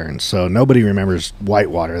tax returns. So nobody remembers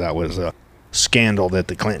Whitewater. That was a scandal that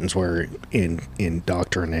the Clintons were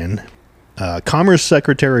indoctrinated in. Commerce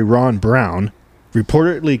Secretary Ron Brown,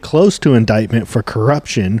 reportedly close to indictment for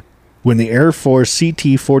corruption when the Air Force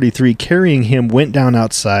CT-43 carrying him went down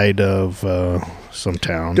outside of some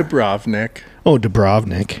town. Dubrovnik.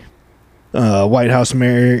 Dubrovnik. White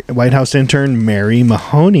House intern Mary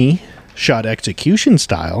Mahoney shot execution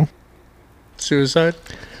style. Suicide?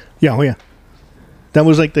 Yeah, oh yeah. That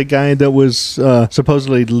was like the guy that was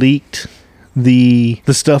supposedly leaked the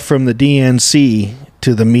stuff from the DNC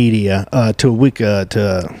to the media, to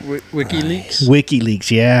WikiLeaks?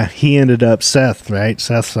 WikiLeaks, yeah. He ended up, Seth, right?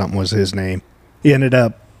 Seth something was his name. He ended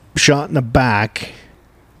up shot in the back,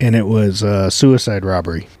 and it was suicide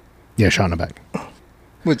robbery. Yeah, shot in the back.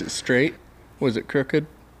 Was it straight? Was it crooked?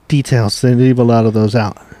 Details, they leave a lot of those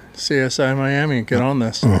out. CSI Miami, get on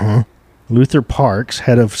this. Luther Parks,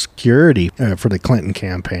 head of security for the Clinton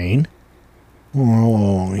campaign.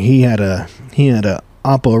 Oh, he had a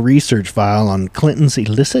Oppo research file on Clinton's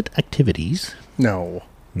illicit activities. No.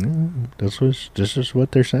 This is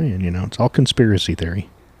what they're saying. It's all conspiracy theory.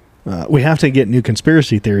 We have to get new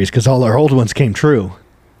conspiracy theories because all our old ones came true,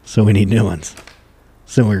 so we need new ones.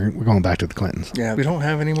 So we're going back to the Clintons. Yeah, we don't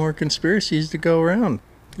have any more conspiracies to go around.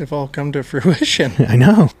 They've all come to fruition. I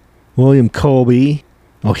know. William Colby.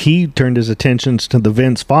 Oh, he turned his attentions to the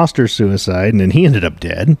Vince Foster suicide, and then he ended up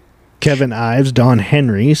dead. Kevin Ives, Don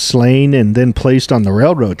Henry, slain and then placed on the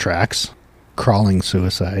railroad tracks. Crawling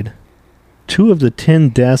suicide. 2 of the 10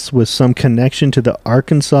 deaths with some connection to the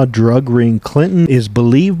Arkansas drug ring Clinton is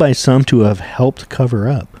believed by some to have helped cover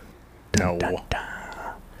up. No.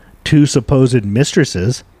 2 supposed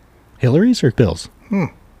mistresses. Hillary's or Bill's?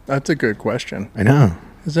 That's a good question. I know.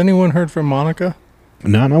 Has anyone heard from Monica?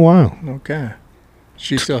 Not in a while. Okay.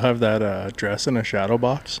 She still have that dress in a shadow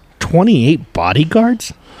box? 28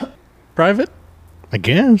 bodyguards? Private? I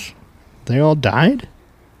guess. They all died?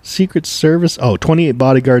 Secret Service. 28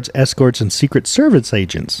 bodyguards, escorts, and Secret Service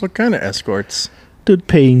agents. What kind of escorts? The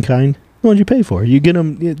paying kind. The ones you pay for. You get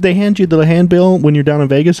them. They hand you the handbill when you're down in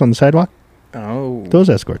Vegas on the sidewalk. Oh. Those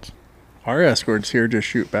escorts. Our escorts here just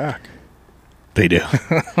shoot back. They do.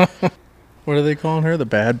 What are they calling her? The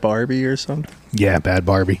Bad Barbie or something? Yeah, Bad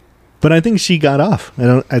Barbie. But I think she got off.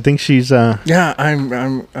 I think she's Yeah, I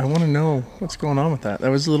want to know what's going on with that. That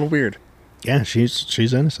was a little weird. Yeah,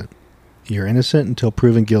 she's innocent. You're innocent until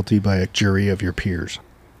proven guilty by a jury of your peers.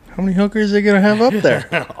 How many hookers are they going to have up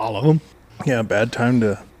there? All of them. Yeah, bad time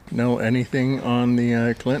to know anything on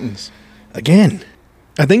the Clintons. Again,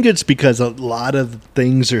 I think it's because a lot of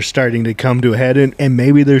things are starting to come to a head, and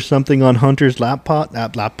maybe there's something on Hunter's laptop.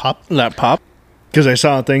 Laptop? Because I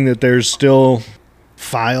saw a thing that there's still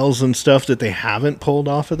files and stuff that they haven't pulled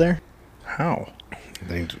off of there. How?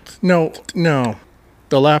 They, No.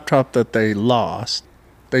 The laptop that they lost,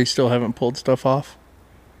 they still haven't pulled stuff off?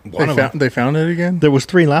 They found it again? there was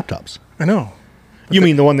 3 laptops. I know. You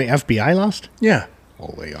mean the one the FBI lost? Yeah.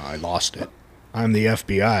 Oh, yeah, I lost it. I'm the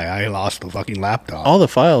FBI. I lost the fucking laptop. All the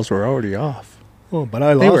files were already off. Oh, but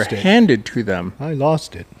I They were lost it. handed to them. I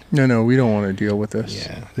lost it. No, we don't want to deal with this.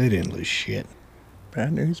 Yeah, they didn't lose shit.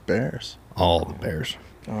 Bad news bears. All the bears.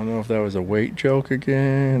 I don't know if that was a weight joke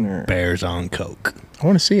again or... Bears on coke. I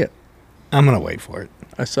want to see it. I'm going to wait for it.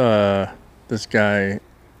 I saw this guy,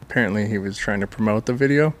 apparently he was trying to promote the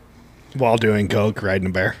video. While doing coke, riding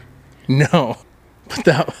a bear. No, but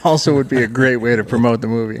that also would be a great way to promote the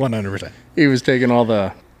movie. 100%. He was taking all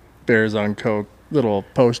the Bears on Coke little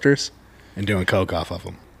posters. And doing coke off of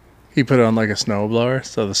them. He put on like a snowblower,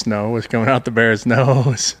 so the snow was coming out the bear's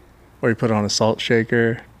nose. Or he put on a salt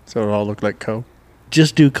shaker, so it all looked like Coke.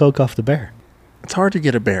 Just do coke off the bear. It's hard to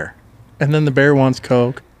get a bear. And then the bear wants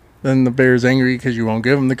Coke. Then the bear's angry because you won't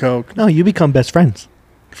give him the Coke. No, you become best friends.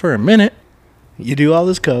 For a minute. You do all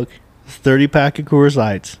this coke, 30-pack of Coors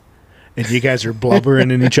Lights, and you guys are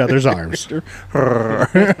blubbering in each other's arms. Do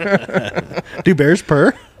bears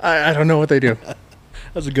purr? I don't know what they do.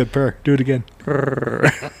 That's a good purr. Do it again.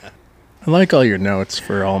 I like all your notes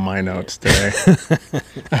for all my notes today.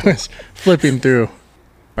 I was flipping through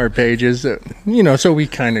our pages, so we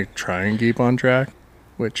kind of try and keep on track,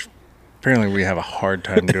 which apparently we have a hard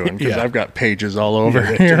time doing because Yeah. I've got pages all over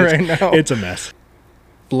here right now. It's a mess.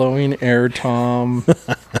 Blowing air Tom.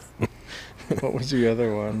 What was the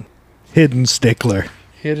other one? Hidden stickler.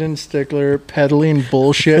 Hidden stickler, peddling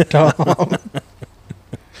bullshit, Tom.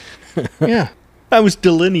 Yeah, I was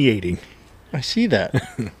delineating. I see that.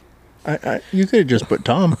 You could have just put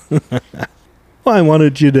Tom. Well, I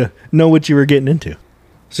wanted you to know what you were getting into.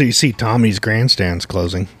 So you see Tommy's grandstand's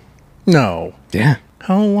closing. No. Yeah.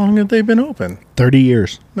 How long have they been open? 30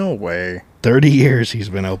 years. No way. 30 years he's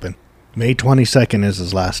been open. May 22nd is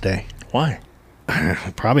his last day. Why?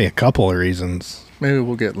 Probably a couple of reasons. Maybe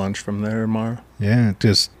we'll get lunch from there tomorrow. Yeah,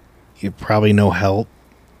 just probably no help.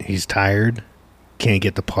 He's tired. Can't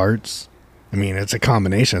get the parts. I mean, it's a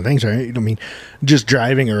combination of things, right? I mean, just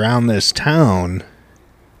driving around this town,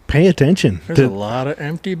 pay attention. There's a lot of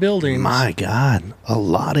empty buildings. My God, a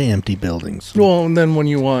lot of empty buildings. Well, and then when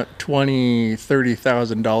you want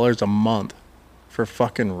 $20,000-$30,000 a month for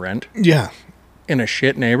fucking rent Yeah. in a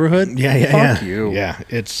shit neighborhood, fuck you. Yeah,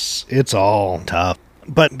 it's all tough.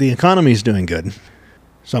 But the economy's doing good.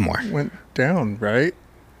 Somewhere. Went down, right?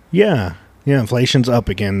 Yeah. Yeah, inflation's up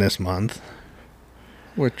again this month.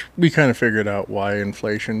 Which we kind of figured out why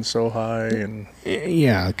inflation's so high, and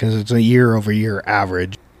Yeah, because it's a year-over-year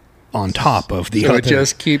average on top of the so other. it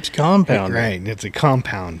just keeps compounding. Right, it's a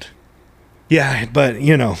compound. Yeah, but,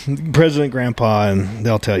 President Grandpa, and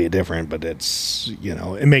they'll tell you different, but it's,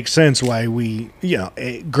 it makes sense why we,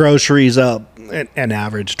 groceries up an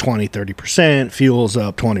average 20, 30%, fuel's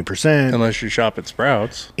up 20%. Unless you shop at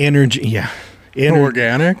Sprouts. Energy, yeah.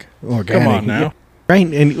 Organic? Organic. Come on now. Yeah. Right,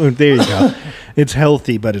 and there you go. It's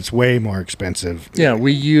healthy, but it's way more expensive. Yeah,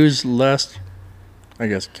 we use less, I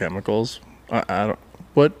guess, chemicals. I don't.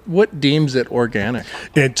 What deems it organic?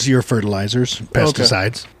 It's your fertilizers,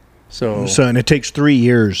 pesticides. So And it takes 3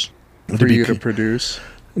 years for you to produce.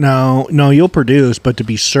 No, you'll produce, but to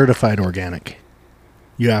be certified organic,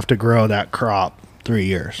 you have to grow that crop 3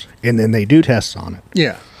 years, and then they do tests on it.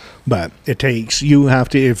 Yeah. But if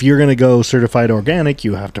you're going to go certified organic,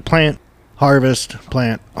 you have to plant, harvest,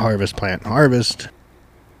 plant, harvest, plant, harvest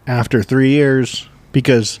after 3 years,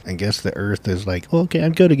 because I guess the earth is like, okay,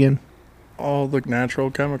 I'm good again. All the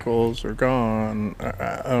natural chemicals are gone.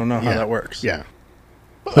 I don't know how that works. Yeah.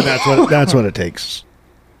 But that's what it takes.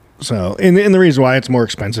 So, and the reason why it's more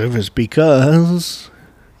expensive is because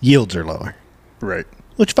yields are lower. Right.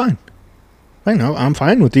 Which, fine. I know, I'm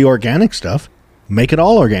fine with the organic stuff. Make it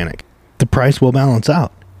all organic. The price will balance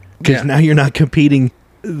out. Because now you're not competing.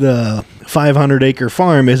 The 500-acre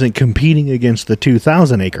farm isn't competing against the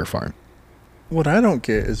 2,000-acre farm. What I don't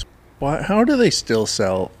get is, how do they still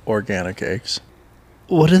sell organic eggs?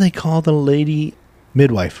 What do they call the lady?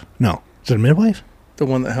 Midwife. No. Is it a midwife? The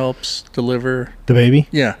one that helps deliver the baby?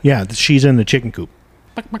 Yeah. Yeah, she's in the chicken coop.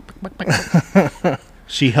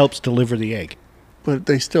 She helps deliver the egg. But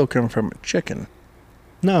they still come from a chicken.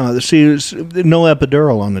 No, see, no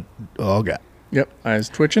epidural on the... Oh, God. Yep, eyes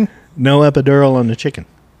twitching. No epidural on the chicken.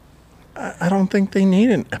 I don't think they need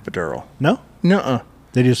an epidural. No? Nuh-uh.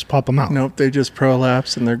 They just pop them out. Nope, they just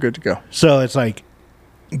prolapse and they're good to go. So it's like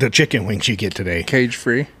the chicken wings you get today.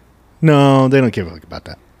 Cage-free? No, they don't give a fuck about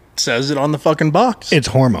that. Says it on the fucking box. It's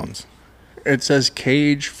hormones. It says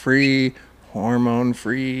cage-free,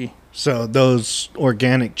 hormone-free. So those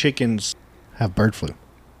organic chickens have bird flu.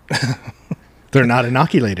 They're not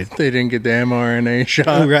inoculated. They didn't get the mRNA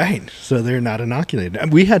shot. Right. So they're not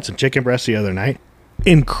inoculated. We had some chicken breasts the other night.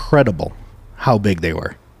 Incredible how big they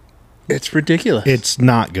were. It's ridiculous. It's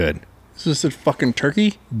not good. Is this a fucking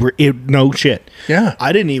turkey? No shit. Yeah.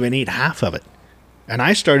 I didn't even eat half of it. And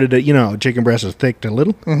I started at, chicken breast is thick to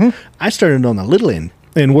little. Mm-hmm. I started on the little end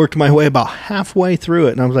and worked my way about halfway through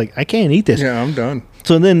it. And I was like, I can't eat this. Yeah, I'm done.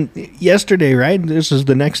 So then yesterday, right? This is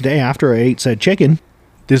the next day after I ate said chicken.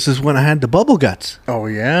 This is when I had the bubble guts. Oh,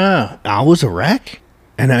 yeah. I was a wreck.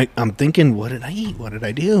 And I'm thinking, what did I eat? What did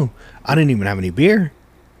I do? I didn't even have any beer.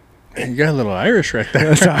 You got a little Irish right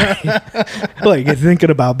there. Sorry. Like, thinking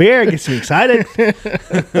about beer gets me excited.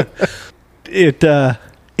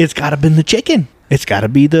 It's got to been the chicken. It's got to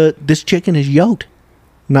be this chicken is yoked.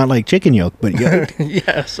 Not like chicken yolk, but yoked.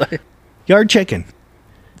 Yes. Yard chicken.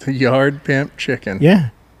 The yard pimp chicken.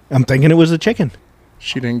 Yeah. I'm thinking it was a chicken.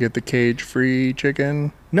 She didn't get the cage-free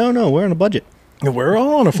chicken. No, we're on a budget. We're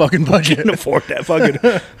all on a fucking budget. Can't afford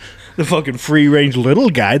that the fucking free-range little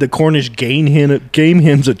guy. The Cornish game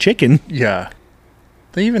hen's a chicken. Yeah.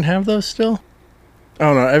 They even have those still? I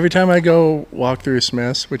don't know. Every time I go walk through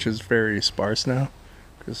Smith's, which is very sparse now,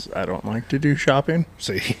 because I don't like to do shopping.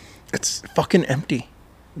 See? It's fucking empty.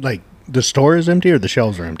 Like, the store is empty or the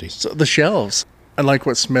shelves are empty? So the shelves. I like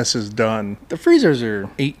what Smith's has done. The freezers are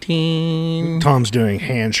 18... Tom's doing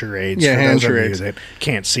hand charades. Yeah, for hand those of you charades. that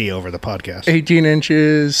can't see over the podcast. 18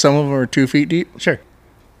 inches. Some of them are 2 feet deep. Sure.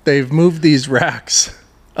 They've moved these racks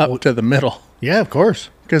up to the middle Yeah, of course.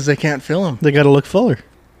 because they can't fill them. They got to look fuller.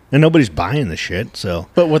 And nobody's buying the shit, so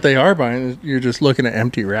But what they are buying is you're just looking at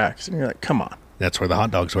empty racks, and you're like, come on. that's where the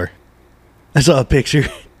hot dogs were. I saw a picture.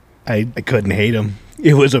 I couldn't hate them.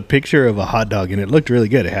 It was a picture of a hot dog, and it looked really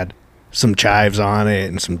good. It had some chives on it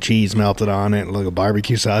and some cheese melted on it and a little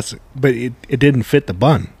barbecue sauce, but it didn't fit the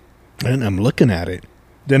bun. And I'm looking at it.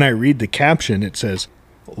 Then I read the caption. It says,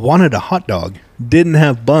 wanted a hot dog, didn't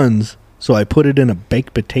have buns, so I put it in a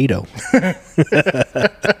baked potato.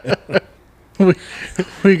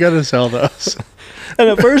 We got to sell those. And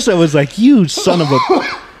at first I was like, you son of a...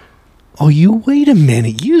 Oh, you wait a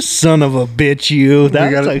minute. You son of a bitch, you.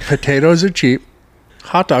 That's like... Potatoes are cheap.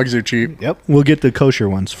 Hot dogs are cheap. Yep. We'll get the kosher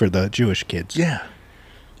ones for the Jewish kids. Yeah.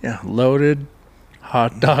 Yeah. Loaded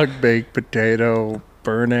hot dog, baked potato,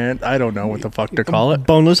 burn it. I don't know what the fuck to call it.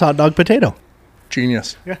 Boneless hot dog potato.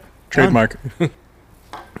 Genius. Yeah. Trademark.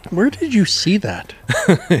 Where did you see that?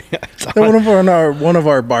 One of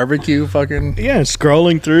our barbecue fucking... Yeah,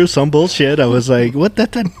 scrolling through some bullshit. I was like, what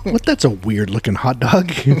that's a weird looking hot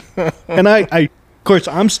dog. And I of course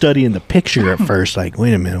I'm studying the picture at first, like,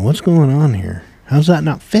 wait a minute, what's going on here? How's that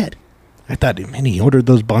not fit? I thought, man, he ordered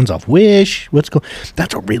those buns off Wish.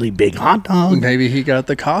 That's a really big hot dog. Maybe he got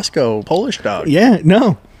the Costco Polish dog. Yeah,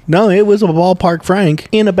 no, it was a ballpark Frank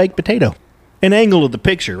in a baked potato. An angle of the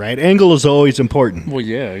picture, right? Angle is always important. Well,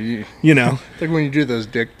 yeah. You know? Like when you do those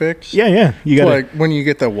dick pics. Yeah. You got like when you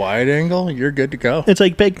get the wide angle, you're good to go. It's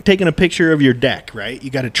like taking a picture of your deck, right?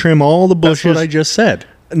 You got to trim all the bushes. That's what I just said.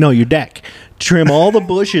 No, your deck. Trim all the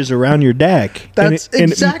bushes around your deck. That's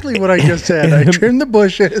exactly what I just said. I trimmed the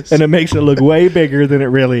bushes. And it makes it look way bigger than it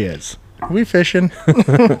really is. Are we fishing?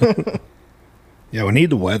 Yeah, we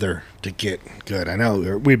need the weather to get good. I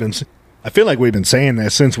know I feel like we've been saying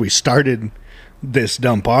this since we started this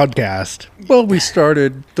dumb podcast. Well, we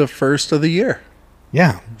started the first of the year.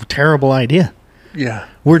 Yeah, terrible idea. Yeah.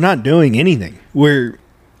 We're not doing anything. We're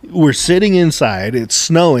sitting inside. It's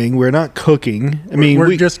snowing. We're not cooking. I mean,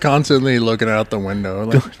 we're just constantly looking out the window.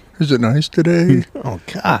 Like, is it nice today? Oh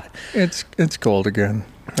God, it's cold again.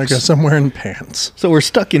 I guess I'm wearing pants. So we're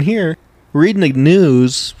stuck in here reading the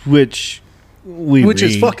news, which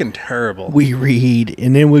is fucking terrible. We read,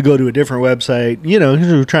 and then we go to a different website. You know,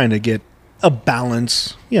 'cause we're trying to get a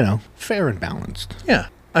balance. You know, fair and balanced. Yeah.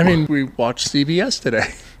 I mean, we watched CBS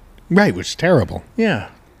today. Right, which is terrible. Yeah.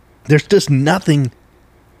 There's just nothing.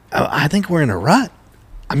 I think we're in a rut.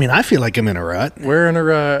 I mean, I feel like I'm in a rut. We're in a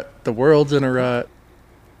rut. The world's in a rut.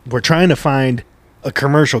 We're trying to find a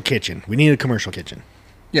commercial kitchen. We need a commercial kitchen.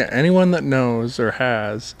 Yeah, anyone that knows or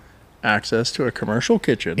has access to a commercial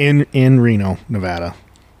kitchen. In Reno, Nevada.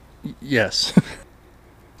 Yes.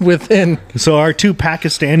 Within. So our two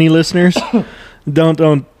Pakistani listeners,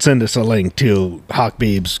 don't send us a link to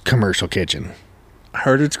Hawkbeeb's commercial kitchen. I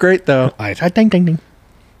heard it's great, though. Ding, ding, ding.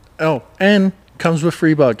 Oh, and comes with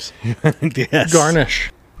free bugs. Yes.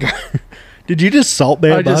 Garnish. Did you just salt bait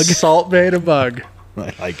a bug? I just salt bait a bug.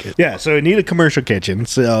 I like it. Yeah, so we need a commercial kitchen.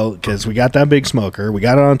 So, because we got that big smoker, we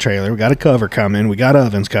got it on a trailer, we got a cover coming, we got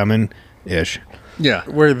ovens coming, ish. Yeah,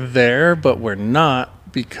 we're there, but we're not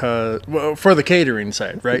for the catering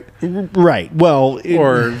side, right? Right. Well,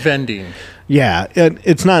 or vending. Yeah,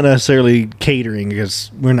 it's not necessarily catering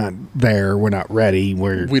because we're not there, we're not ready,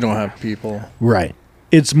 we don't have people. Right.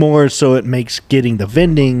 It's more so it makes getting the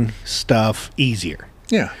vending stuff easier.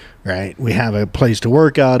 Yeah. Right? We have a place to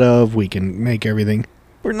work out of. We can make everything.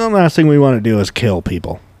 The last thing we want to do is kill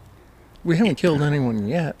people. We haven't killed anyone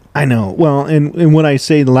yet. I know. Well, and when I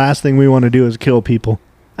say the last thing we want to do is kill people,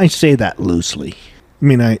 I say that loosely. I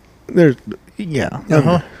mean, yeah.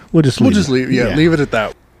 Uh-huh. We'll just leave it. Leave it at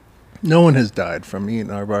that. No one has died from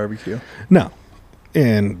eating our barbecue. No.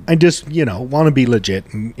 And I just, want to be legit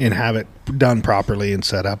and have it done properly and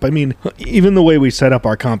set up. I mean, even the way we set up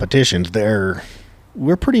our competitions,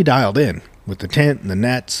 we're pretty dialed in with the tent and the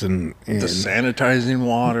nets and the sanitizing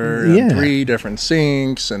water and 3 different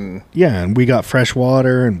sinks and we got fresh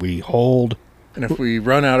water and we hold. And if we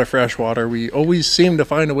run out of fresh water, we always seem to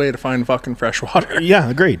find a way to find fucking fresh water. Yeah,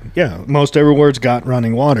 agreed. Yeah, most everywhere's got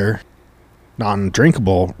running water.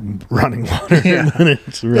 Non-drinkable running water. Yeah.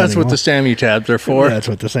 That's what the Sammy tabs are for. That's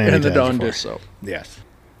what the Sammy tabs are for. And the Dawn dish soap. Yes.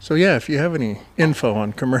 So yeah, if you have any info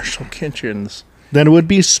on commercial kitchens, then it would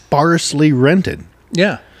be sparsely rented.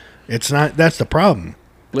 Yeah. It's not, that's the problem.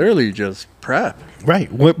 Literally just prep.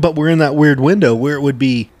 Right. But we're in that weird window where it would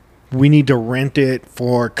be, we need to rent it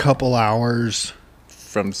for a couple hours.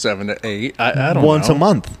 From 7 to 8. I don't know. Once a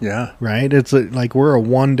month. Yeah. Right? It's like we're a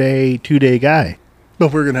 1-day, 2-day guy.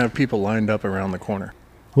 But we're going to have people lined up around the corner.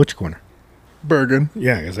 Which corner? Bergen.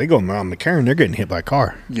 Yeah, because they go around McCarran, they're getting hit by a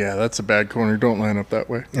car. Yeah, that's a bad corner. Don't line up that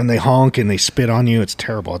way. And they honk and they spit on you. It's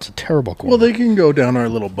terrible. It's a terrible corner. Well, they can go down our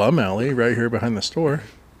little bum alley right here behind the store.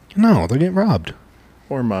 No, they'll get robbed.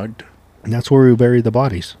 Or mugged. And that's where we bury the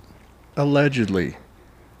bodies. Allegedly.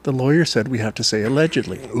 The lawyer said we have to say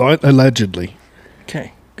allegedly. Allegedly.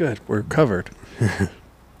 Okay, good. We're covered.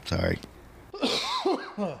 Sorry.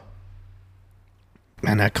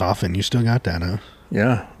 Man, that coffin, you still got that, huh?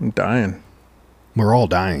 Yeah, I'm dying. We're all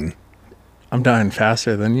dying. I'm dying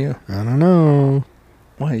faster than you. I don't know.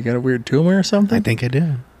 Why, you got a weird tumor or something? I think I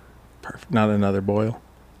do. Perfect. Not another boil?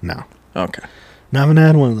 No. Okay. I haven't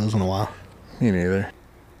had one of those in a while. Me neither.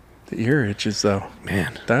 The ear itches, though.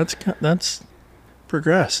 Man. That's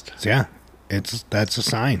progressed. Yeah. That's a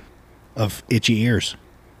sign of itchy ears.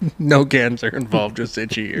 No cancer involved, just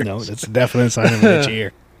itchy ears. No, that's a definite sign of an itchy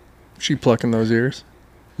ear. She plucking those ears?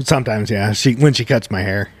 Sometimes, yeah. When she cuts my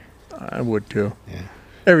hair. I would too. Yeah.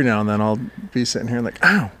 Every now and then I'll be sitting here like,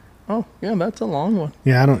 ow. Oh, yeah, that's a long one.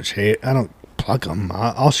 Yeah, I don't shave. I don't pluck them.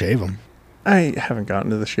 I'll shave them. I haven't gotten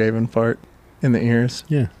to the shaving part in the ears.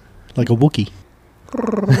 Yeah. Like a Wookiee.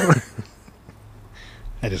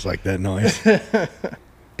 I just like that noise.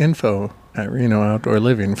 Info at Reno Outdoor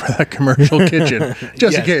Living for that commercial kitchen.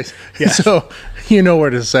 Just in case. Yes. So you know where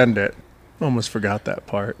to send it. Almost forgot that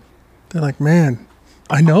part. They're like, man,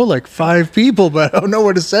 I know like 5 people, but I don't know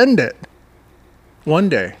where to send it. One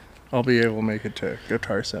day, I'll be able to make it to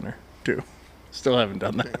Guitar Center, too. Still haven't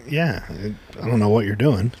done that. Yeah. I don't know what you're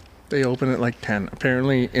doing. They open at like 10.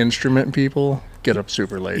 Apparently, instrument people get up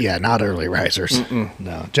super late. Yeah, not early risers.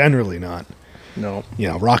 No, generally not. No. You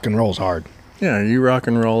know, rock and roll's hard. Yeah, you rock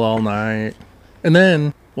and roll all night. And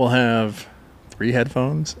then we'll have 3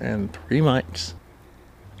 headphones and 3 mics.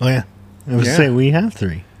 Oh, yeah. I was saying we have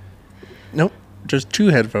 3. Nope. Just 2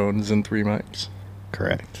 headphones and 3 mics.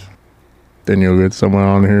 Correct. Then you'll get someone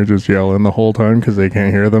on here just yelling the whole time because they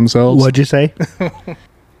can't hear themselves. What'd you say?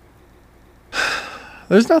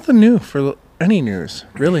 There's nothing new for any news,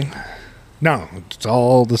 really. No, it's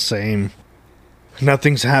all the same.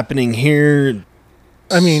 Nothing's happening here.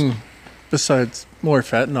 I mean, besides more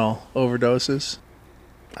fentanyl overdoses.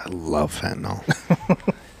 I love fentanyl.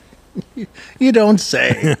 You don't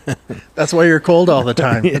say. That's why you're cold all the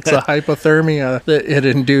time. It's the hypothermia that it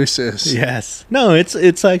induces. Yes. No,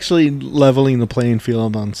 it's actually leveling the playing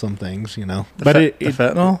field on some things, you know. The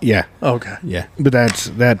fentanyl? Yeah. Okay. Yeah. But that's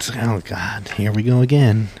oh God, here we go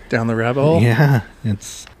again. Down the rabbit hole? Yeah.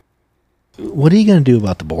 What are you going to do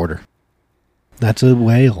about the border? That's a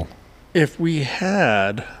whale. If we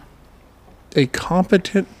had a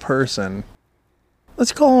competent person,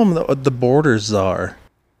 let's call him the border czar.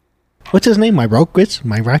 What's his name? Myrocus?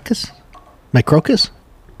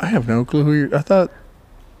 I have no clue who you're... I thought...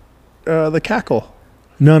 the cackle.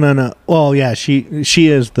 No. Well, yeah, she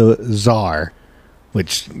is the czar,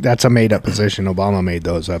 which that's a made-up position. Obama made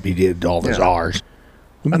those up. He did all the czars.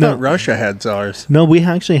 I thought Russia had czars. No, we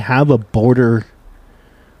actually have a border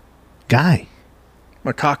guy.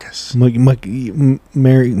 Makakis.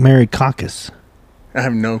 Mary Caucus. I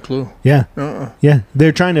have no clue. Yeah. Yeah,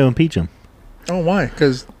 they're trying to impeach him. Oh, why?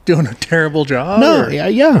 Because doing a terrible job? No,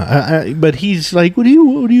 yeah. But he's like, what do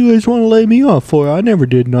you guys want to lay me off for? I never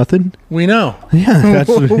did nothing. We know. Yeah, that's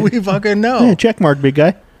we fucking know. Yeah, check mark, big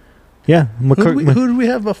guy. Yeah, who did we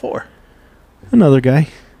have before? Another guy.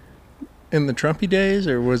 In the Trumpy days,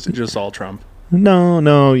 or was it just all Trump?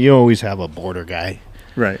 No, you always have a border guy.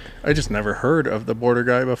 Right. I just never heard of the border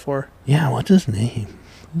guy before. Yeah, what's his name?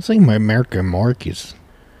 It's like my American Marcus.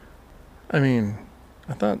 I mean,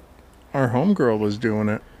 I thought our homegirl was doing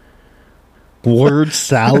it. Word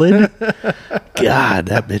salad? God,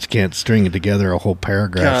 that bitch can't string together a whole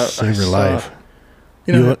paragraph. Save her life.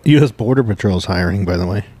 U.S. Border Patrol's hiring, by the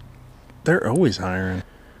way. They're always hiring.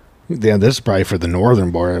 Yeah, this is probably for the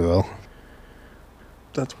northern border, though.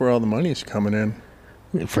 That's where all the money's coming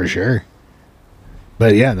in. For sure.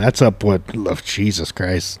 But yeah, that's up, Jesus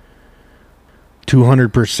Christ.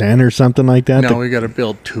 200% or something like that? Now we got to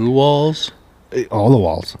build 2 walls? All the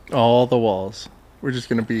walls. All the walls. We're just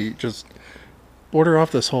going to be border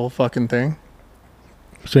off this whole fucking thing.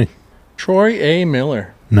 See. Troy A.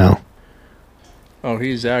 Miller. No. Oh,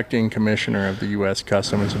 he's acting commissioner of the U.S.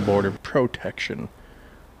 Customs and Border Protection.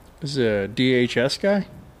 Is it a DHS guy?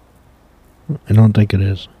 I don't think it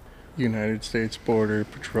is. United States Border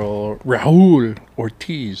Patrol, Raul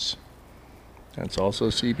Ortiz. That's also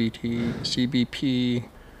CBP,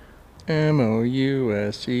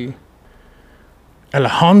 MOUSE.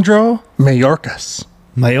 Alejandro Mayorkas.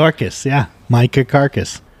 Mayorkas, yeah. Micah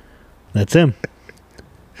Carcass. That's him.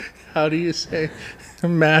 How do you say?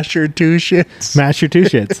 Mash your 2 shits. Smash your 2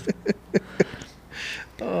 shits.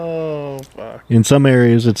 Oh, fuck. In some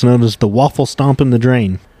areas, it's known as the waffle stomp in the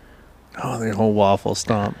drain. Oh, the whole waffle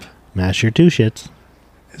stomp. Mash your two shits.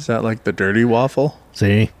 Is that like the dirty waffle?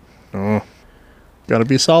 See? Oh. Gotta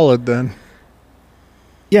be solid then.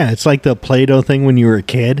 Yeah, it's like the Play-Doh thing when you were a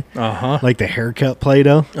kid. Uh-huh. Like the haircut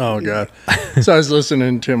Play-Doh. Oh, God. So I was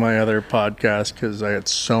listening to my other podcast because I had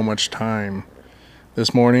so much time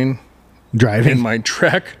this morning Driving. in my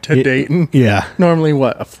trek to Dayton. Yeah. Normally,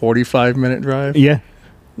 what, a 45-minute drive? Yeah.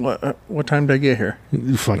 What time did I get here?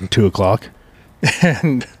 Fucking 2 o'clock.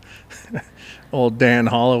 And old Dan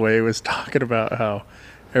Holloway was talking about how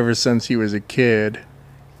ever since he was a kid,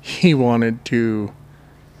 he wanted to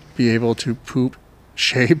be able to poop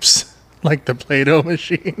shapes like the Play-Doh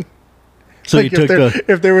machine. So Like you took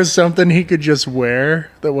if there was something he could just wear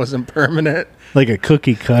that wasn't permanent. like a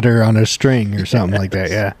cookie cutter on a string or something like that.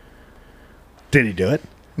 Yeah. Did he do it?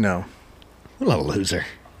 No. What a loser.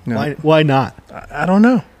 No. Why not? I don't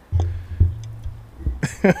know.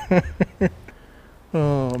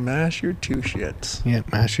 Oh, mash your two shits. Yeah,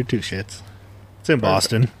 mash your two shits. It's in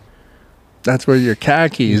Boston. That's where your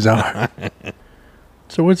khakis are.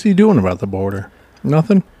 So what's he doing about the border?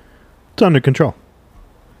 Nothing? It's under control.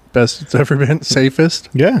 Best it's ever been? Safest?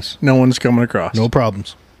 Yes. No one's coming across. No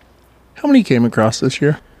problems. How many came across this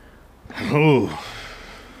year? Oh.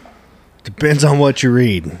 Depends on what you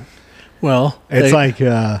read. Well, It's like,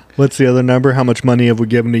 what's the other number? How much money have we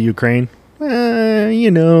given to Ukraine?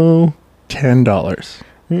 $10.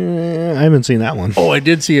 I haven't seen that one. Oh, I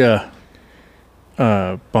did see a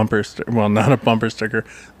bumper sticker. Well, not a bumper sticker.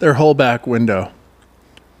 Their whole back window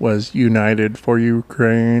was United for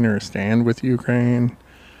Ukraine or Stand with Ukraine.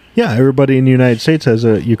 Yeah, everybody in the United States has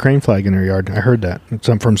a Ukraine flag in their yard. I heard that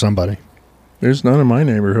from somebody. There's none in my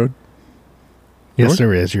neighborhood. Yes, Really?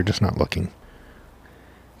 there is. You're just not looking.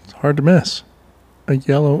 It's hard to miss. A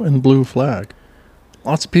yellow and blue flag.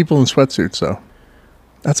 Lots of people in sweatsuits, though.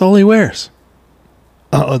 That's all he wears.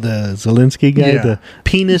 Oh, the Zelensky guy? Yeah. The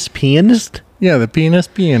penis pianist? Yeah, the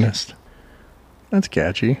pianist. That's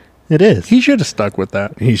catchy. It is. He should have stuck with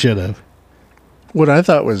that. He should have. What I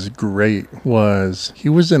thought was great was he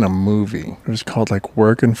was in a movie. It was called like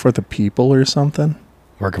Working for the People or something.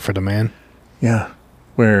 Working for the man. Yeah.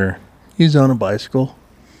 Where he's on a bicycle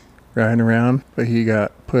riding around, but he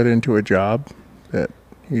got put into a job that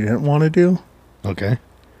he didn't want to do. Okay.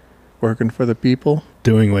 Working for the people.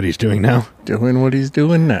 Doing what he's doing now. Doing what he's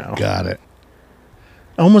doing now. Got it.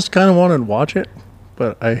 I almost kind of wanted to watch it,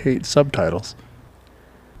 but I hate subtitles.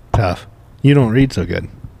 Tough. You don't read so good.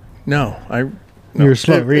 No, You're a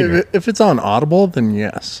slow reader. If it's on Audible, then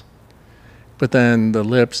yes. But then the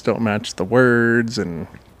lips don't match the words, and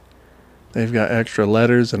they've got extra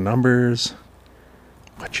letters and numbers.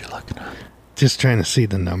 What you looking at? Just trying to see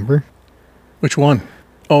the number. Which one?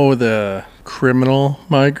 Oh, the criminal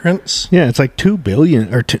migrants? Yeah, it's like 2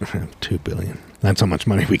 billion or 2 billion. That's how much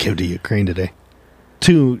money we give to Ukraine today.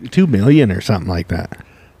 2 million or something like that.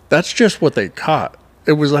 That's just what they caught.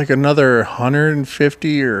 It was like another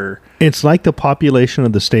 150 or... It's like the population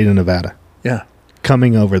of the state of Nevada Yeah.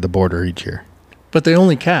 coming over the border each year. But they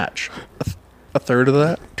only catch a third of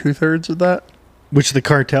that, 2/3 of that. Which the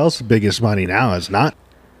cartel's biggest money now is not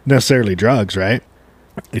necessarily drugs, right?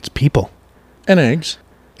 It's people. And eggs.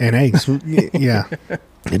 And eggs. Yeah.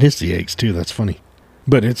 It is the eggs too. That's funny.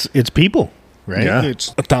 But it's people, right? Yeah. It's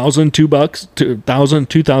 $1,000, $2, $2,000,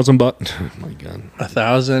 $2,000. Oh my God.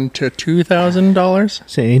 $1,000 to $2,000.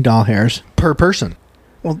 Say doll hairs per person.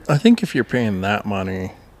 Well, I think if you're paying that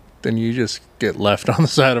money, then you just get left on the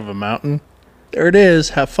side of a mountain. There it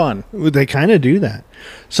is. Have fun. They kind of do that.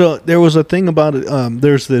 So there was a thing about it.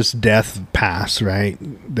 There's this death pass, right?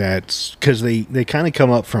 That's because they kind of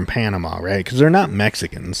come up from Panama, right? Because they're not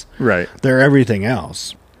Mexicans. Right. They're everything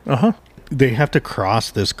else. Uh-huh. They have to cross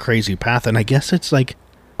this crazy path. And I guess it's like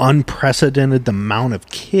unprecedented the amount of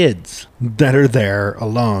kids that are there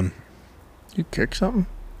alone. You kick something?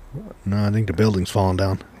 No, I think the building's falling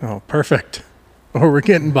down. Oh, perfect. Or we're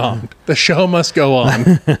getting bombed. The show must go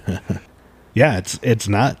on. Yeah, it's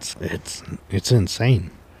nuts. It's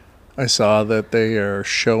insane. I saw that they are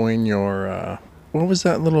showing your, what was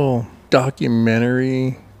that little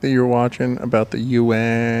documentary that you were watching about the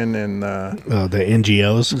UN and The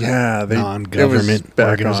NGOs, yeah, non-government it was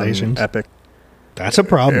back organizations. on Epic. That's a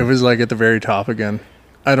problem. It was like at the very top again.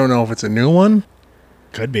 I don't know if it's a new one,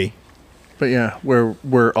 Could be. but yeah, where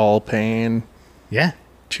we're all paying Yeah.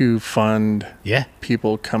 to fund Yeah.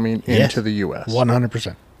 people coming Yes. into the U.S.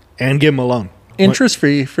 100%. And give them a loan. Interest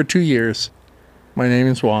free for 2 years. My name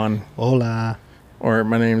is Juan, Hola. or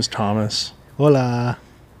my name is Thomas. Hola.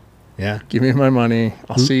 Yeah. Give me my money.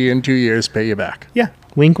 I'll see you in 2 years. Pay you back. Yeah.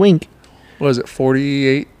 Wink, wink. What is it,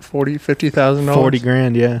 50,000 40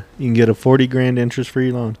 grand, yeah. You can get a 40 grand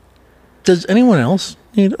interest-free loan. Does anyone else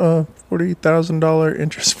need a $40,000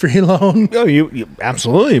 interest-free loan? Oh, you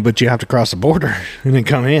absolutely, but you have to cross the border and then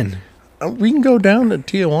come in. We can go down to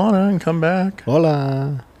Tijuana and come back.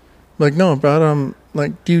 Hola. Like, no, but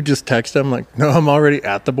like, do you just text them like, no, I'm already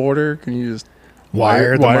at the border? Can you just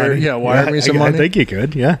Wire the money? Yeah, wire me some money. I think you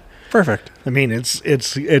could, yeah. Perfect. I mean,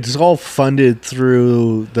 it's all funded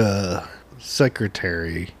through the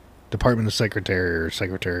Department of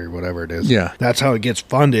Secretary, whatever it is. Yeah. That's how it gets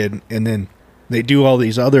funded, and then they do all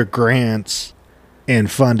these other grants and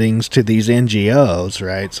fundings to these NGOs,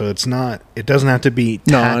 right? So it doesn't have to be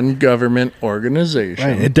non-government organization.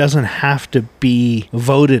 Right. It doesn't have to be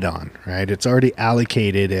voted on, right? It's already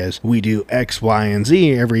allocated as we do X, Y, and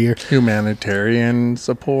Z every year. Humanitarian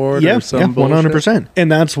support Yeah, or some bullshit. 100%. And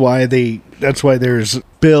that's why there's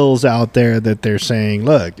bills out there that they're saying,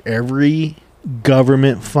 look, every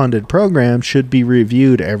government-funded program should be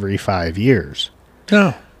reviewed every 5 years.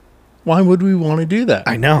 No. Why would we want to do that?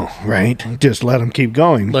 I know, right? Just let them keep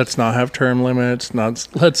going. Let's not have term limits.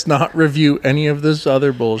 Let's not review any of this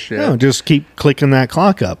other bullshit. No, just keep clicking that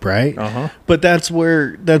clock up, right? Uh-huh. But that's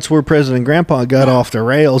where President Grandpa got off the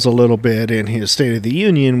rails a little bit in his State of the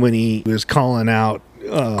Union when he was calling out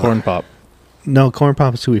Corn Pop. No, Corn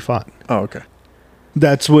Pop is who he fought. Oh, okay.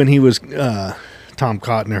 That's when he was Tom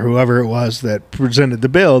Cotton or whoever it was that presented the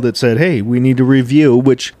bill that said, hey, we need to review,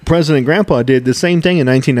 which President Grandpa did the same thing in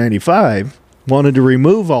 1995, wanted to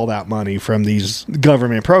remove all that money from these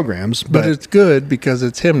government programs. But it's good because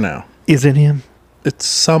it's him now. Is it him? It's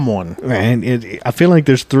someone. Man, I feel like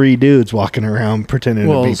there's three dudes walking around pretending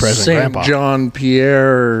to be President Grandpa. John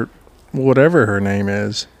Pierre, whatever her name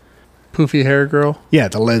is. Poofy hair girl? Yeah,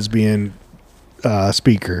 the lesbian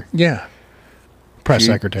speaker. Yeah. Press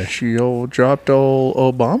secretary. She dropped old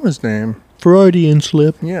Obama's name. Freudian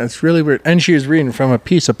slip. Yeah, it's really weird. And she was reading from a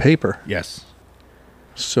piece of paper. Yes.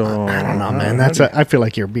 So I don't know, man. I feel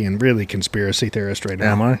like you're being really conspiracy theorist right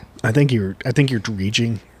now. Am I? I think you're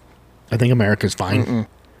reaching. I think America's fine.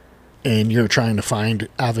 And you're trying to find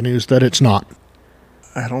avenues that it's not.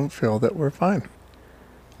 I don't feel that we're fine.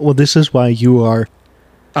 Well, this is why you are.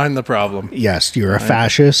 I'm the problem. Yes, you're a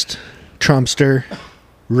fascist, Trumpster,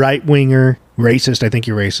 right-winger, racist. I think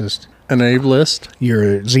you're racist. An ableist. You're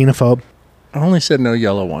a xenophobe. I only said no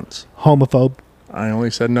yellow once. Homophobe. I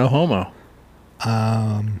only said no homo.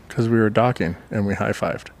 Because we were docking and we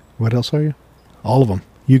high-fived. What else are you? All of them.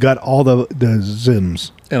 You got all the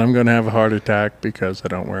Zims. And I'm going to have a heart attack because I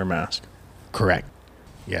don't wear a mask. Correct.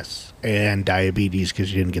 Yes. And diabetes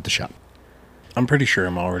because you didn't get the shot. I'm pretty sure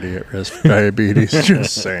I'm already at risk for diabetes.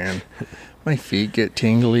 Just saying. My feet get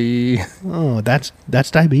tingly. Oh, that's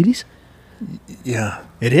diabetes? Yeah.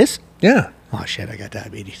 It is? Yeah. Oh, shit, I got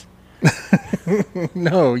diabetes.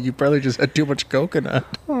 No, you probably just had too much coconut.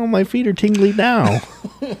 Oh, my feet are tingly now.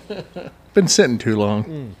 Been sitting too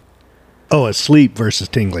long. Oh, asleep versus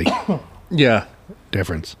tingly. Yeah.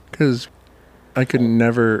 Difference. Because I could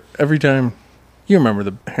never, every time, you remember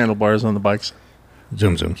the handlebars on the bikes?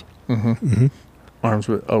 Zooms. Arms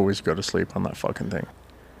would always go to sleep on that fucking thing.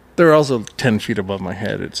 They were also 10 feet above my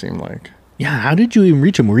head, it seemed like. Yeah, how did you even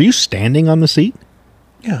reach them? Were you standing on the seat?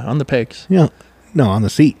 Yeah, on the pegs. Yeah. No, on the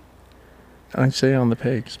seat. I say on the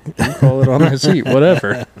pegs. You call it on the seat,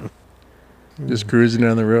 whatever. Just cruising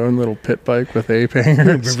down the road, little pit bike with ape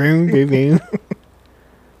hangers.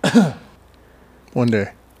 One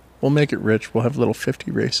day, we'll make it rich. We'll have little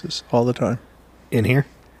 50 races all the time. In here?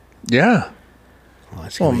 Yeah. Oh,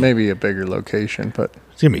 Well, maybe a bigger location, but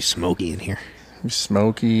it's going to be smoky in here.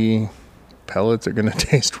 smoky. Pellets are going to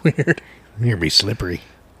taste weird. It's going to be slippery.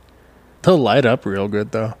 They'll light up real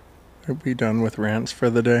good, though. We'll be done with rants for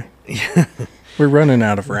the day. We're running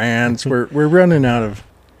out of rants. We're running out of...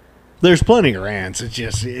 There's plenty of rants.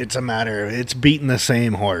 It's a matter of it's beating the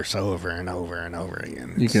same horse over and over and over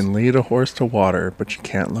again. You can lead a horse to water, but you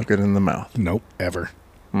can't look it in the mouth. Nope, ever.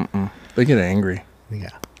 They get angry.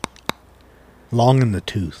 Yeah. Long in the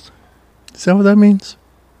tooth. Is that what that means?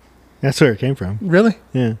 That's where it came from. Really?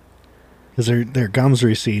 Yeah. Because their gums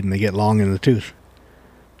recede and they get long in the tooth.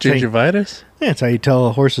 Gingivitis? Yeah, that's how you tell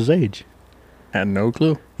a horse's age. Had no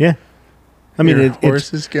clue. Yeah. I mean, Your it's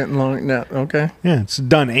horse is getting long now. Okay. yeah, it's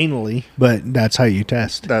done anally, but that's how you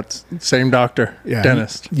test. That's same doctor. Yeah.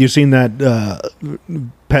 Dentist. You seen that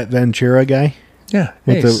Pet Ventura guy Yeah.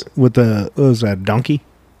 with the what was that, donkey?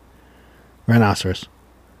 Rhinoceros.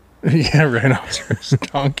 Yeah, rhinoceros.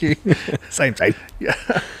 Donkey. Same. Yeah.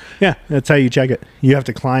 Yeah, that's how you check it. You have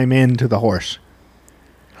to climb into the horse.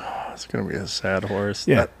 It's going to be a sad horse.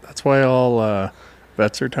 Yeah. That's why all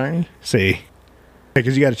vets are tiny. See,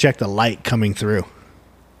 Because you got to check the light coming through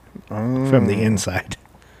from the inside.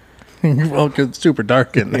 Well, 'cause it's super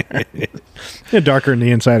dark in there. It's darker in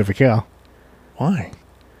the inside of a cow. Why?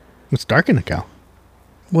 It's dark in a cow.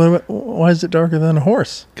 Why is it darker than a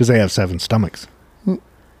horse? Because they have 7 stomachs.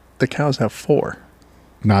 The cows have 4.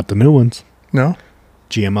 Not the new ones. No?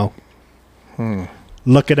 GMO.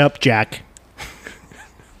 Look it up, Jack.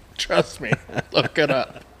 Trust me. Look it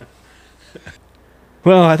up.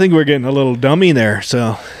 Well, I think we're getting a little dummy there,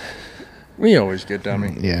 so... We always get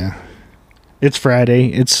dummy. Yeah. It's Friday.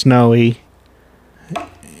 It's snowy.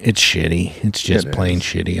 It's shitty. It's just It plain is.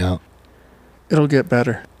 shitty out. It'll get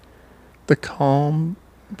better. The calm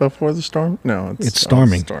before the storm? No, It's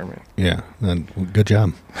storming. Storming. Yeah. Good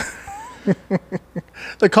job.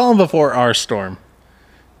 The calm before our storm.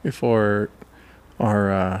 Before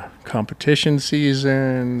our competition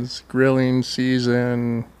seasons, grilling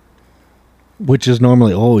season. Which is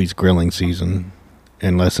normally always grilling season,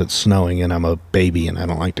 unless it's snowing and I'm a baby and I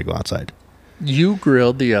don't like to go outside. You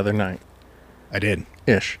grilled the other night. I did.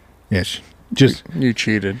 Ish. Yes. Just You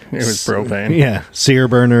cheated. It was propane. Yeah, sear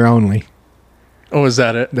burner only. Oh, is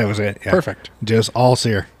that it? That was it. Yeah. Perfect. Just all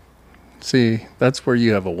sear. See, that's where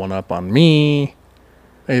you have a one-up on me.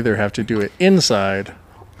 I either have to do it inside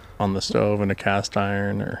on the stove in a cast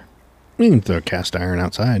iron, or We can throw cast iron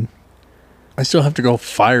outside. I still have to go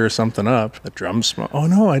fire something up. The drum smoke. Oh,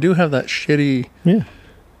 no, I do have that shitty... Yeah.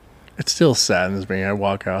 It still saddens me. I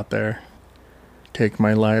walk out there, take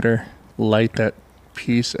my lighter, light that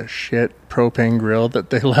piece of shit propane grill that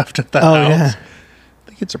they left at the Oh, house. yeah. I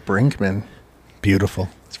think it's a Brinkman. Beautiful.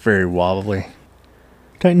 It's very wobbly.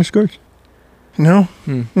 Tighten the screws. No?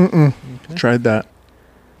 Mm-mm. Tried that.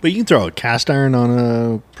 But you can throw a cast iron on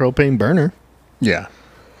a propane burner. Yeah.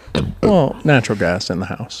 Well, natural gas in the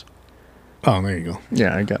house. Oh, there you go.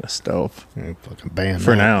 Yeah, I got a stove. Yeah, fucking ban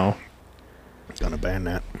For that. now. Gonna ban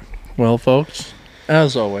that. Well, folks,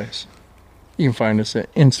 as always, you can find us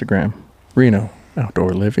at Instagram, Reno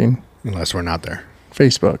Outdoor Living, Unless we're not there.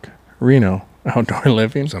 Facebook, Reno Outdoor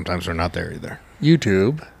Living, Sometimes we're not there either.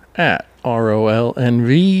 YouTube at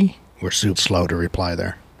ROLNV. We're super slow to reply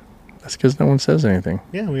there. That's because no one says anything.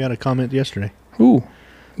 Yeah, we got a comment yesterday. Ooh,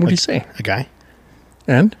 what do you say? A guy.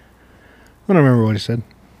 And I don't remember what he said.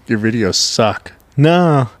 your videos suck.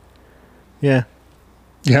 No. Yeah.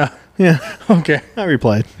 Yeah. Yeah. Okay. I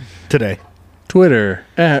replied today. Twitter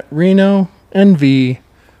at Reno NVOL.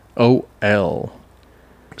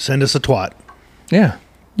 Send us a twat. Yeah.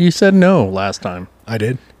 You said no last time. I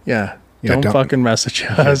did. Yeah. Yeah, don't don't- fucking message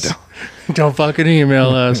us. Don't fucking email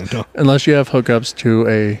us Don't. unless you have hookups to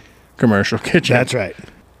a commercial kitchen. That's right.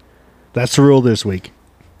 That's the rule this week.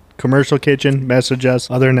 Commercial kitchen, message us.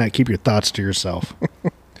 Other than that, keep your thoughts to yourself.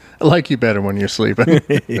 I like you better when you're sleeping.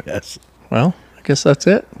 Yes. Well, I guess that's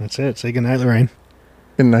it. That's it. Say goodnight, Lorraine.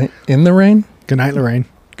 Good night. In the rain? Good night, Lorraine.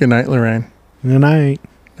 Good night, Lorraine. Good night.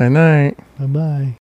 Night night. Bye-bye.